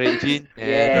pair of Tarik Jeans.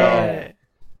 And,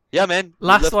 yeah, man.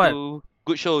 Last Love one.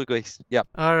 Good show, guys. Yeah.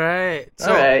 Alright.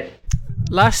 So, Alright.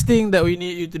 last thing that we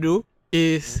need you to do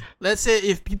is, let's say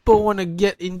if people want to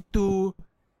get into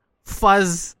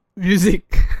fuzz music,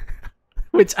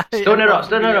 which I Stoner rock.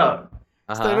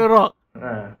 Stoner rock.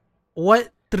 Uh. What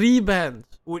 3 bands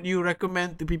would you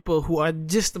recommend to people who are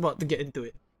just about to get into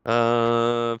it?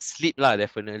 Sleep lah,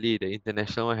 definitely. The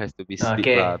international one has to be Sleep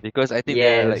Okay. lah, because I think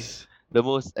they're like the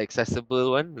most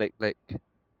accessible one. Like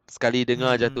sekali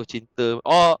dengar jatuh cinta.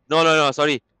 Oh, no,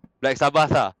 sorry. Black Sabbath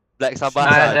lah.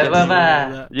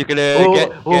 You kena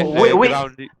get the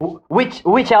ground.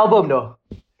 Which album though?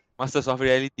 Masters of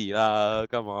Reality lah.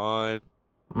 Come on.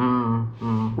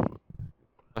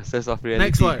 Masters of Reality.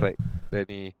 Next one. Like,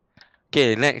 ni.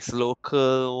 Okay, next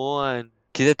local one.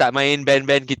 Kita tak main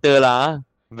band-band kita lah.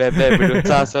 Band-band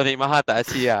Berdosa, Sonic Maha tak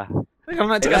aci lah.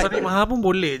 Kalau nak cakap Sonic Maha pun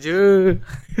boleh je.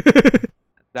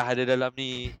 Dah ada dalam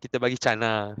ni, kita bagi can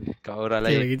lah kat orang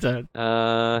lain. Bagi can.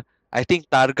 I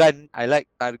think Targan, I like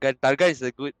Targan. Targan is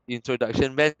a good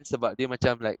introduction band sebab dia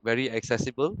macam like very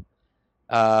accessible.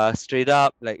 Straight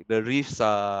up, like the riffs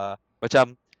are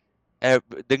macam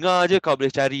dengar je kau boleh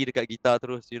cari dekat gitar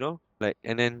terus, like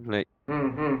and then like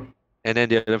and then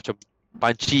dia macam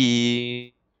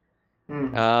punchy.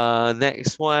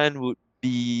 Next one would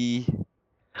be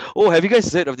Oh, have you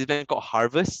guys heard of this band called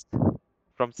Harvest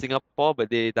from Singapore? But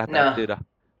they dah tak Nah. ada dah.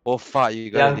 Oh fuck,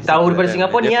 you gotta Yang listen tahu to daripada them.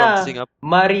 Singapura They're ni from lah. Singapore.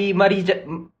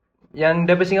 Yang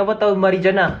daripada Singapura tahu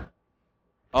Marijana.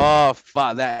 Oh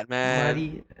fuck that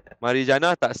man.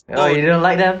 Marijana tak Oh, you stone. don't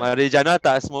like them? Marijana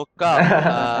tak smoke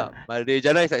up.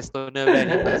 Marijana is like stoner band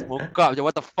yang tak smoke up.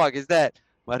 What the fuck is that?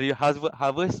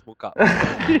 Harvest smoke up.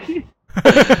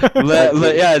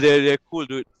 but yeah, they're cool,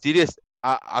 dude. Serious.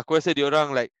 Aku rasa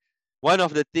diorang like one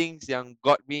of the things yang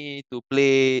got me to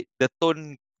play the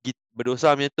tone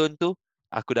Berdosa punya tone tu,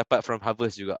 aku dapat from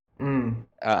Harvest juga.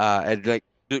 And like,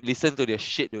 dude, listen to their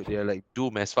shit, dude. They're like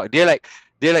doom as fuck. They're like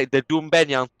the doom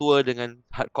band yang tour dengan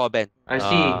hardcore band. I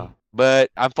see. But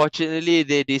unfortunately,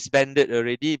 they disbanded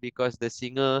already because the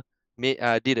singer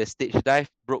did a stage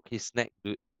dive, broke his neck,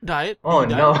 dude. Died? Oh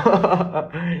no.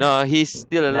 No, he's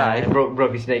still alive.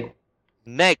 Broke his neck.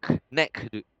 Neck,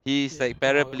 dude. He's like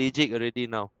paraplegic already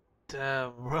now.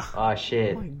 Damn, bro. Oh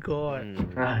shit. Oh my god.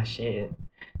 Ah shit.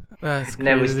 That's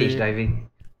Never crazy. stage diving.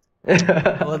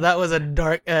 Well, that was a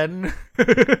dark end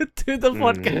to the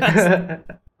podcast.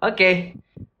 Okay.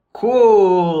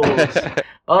 Cool.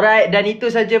 Alright, dan itu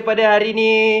saja pada hari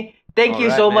ni. Thank you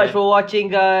so much for watching,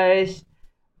 guys.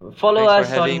 Follow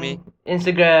us on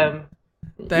Instagram,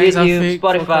 Thanks, YouTube, Afiq,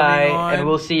 Spotify, and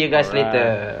we'll see you guys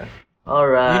later.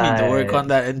 Alright. You need to work on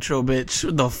that intro, bitch.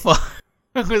 What the fuck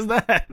was that?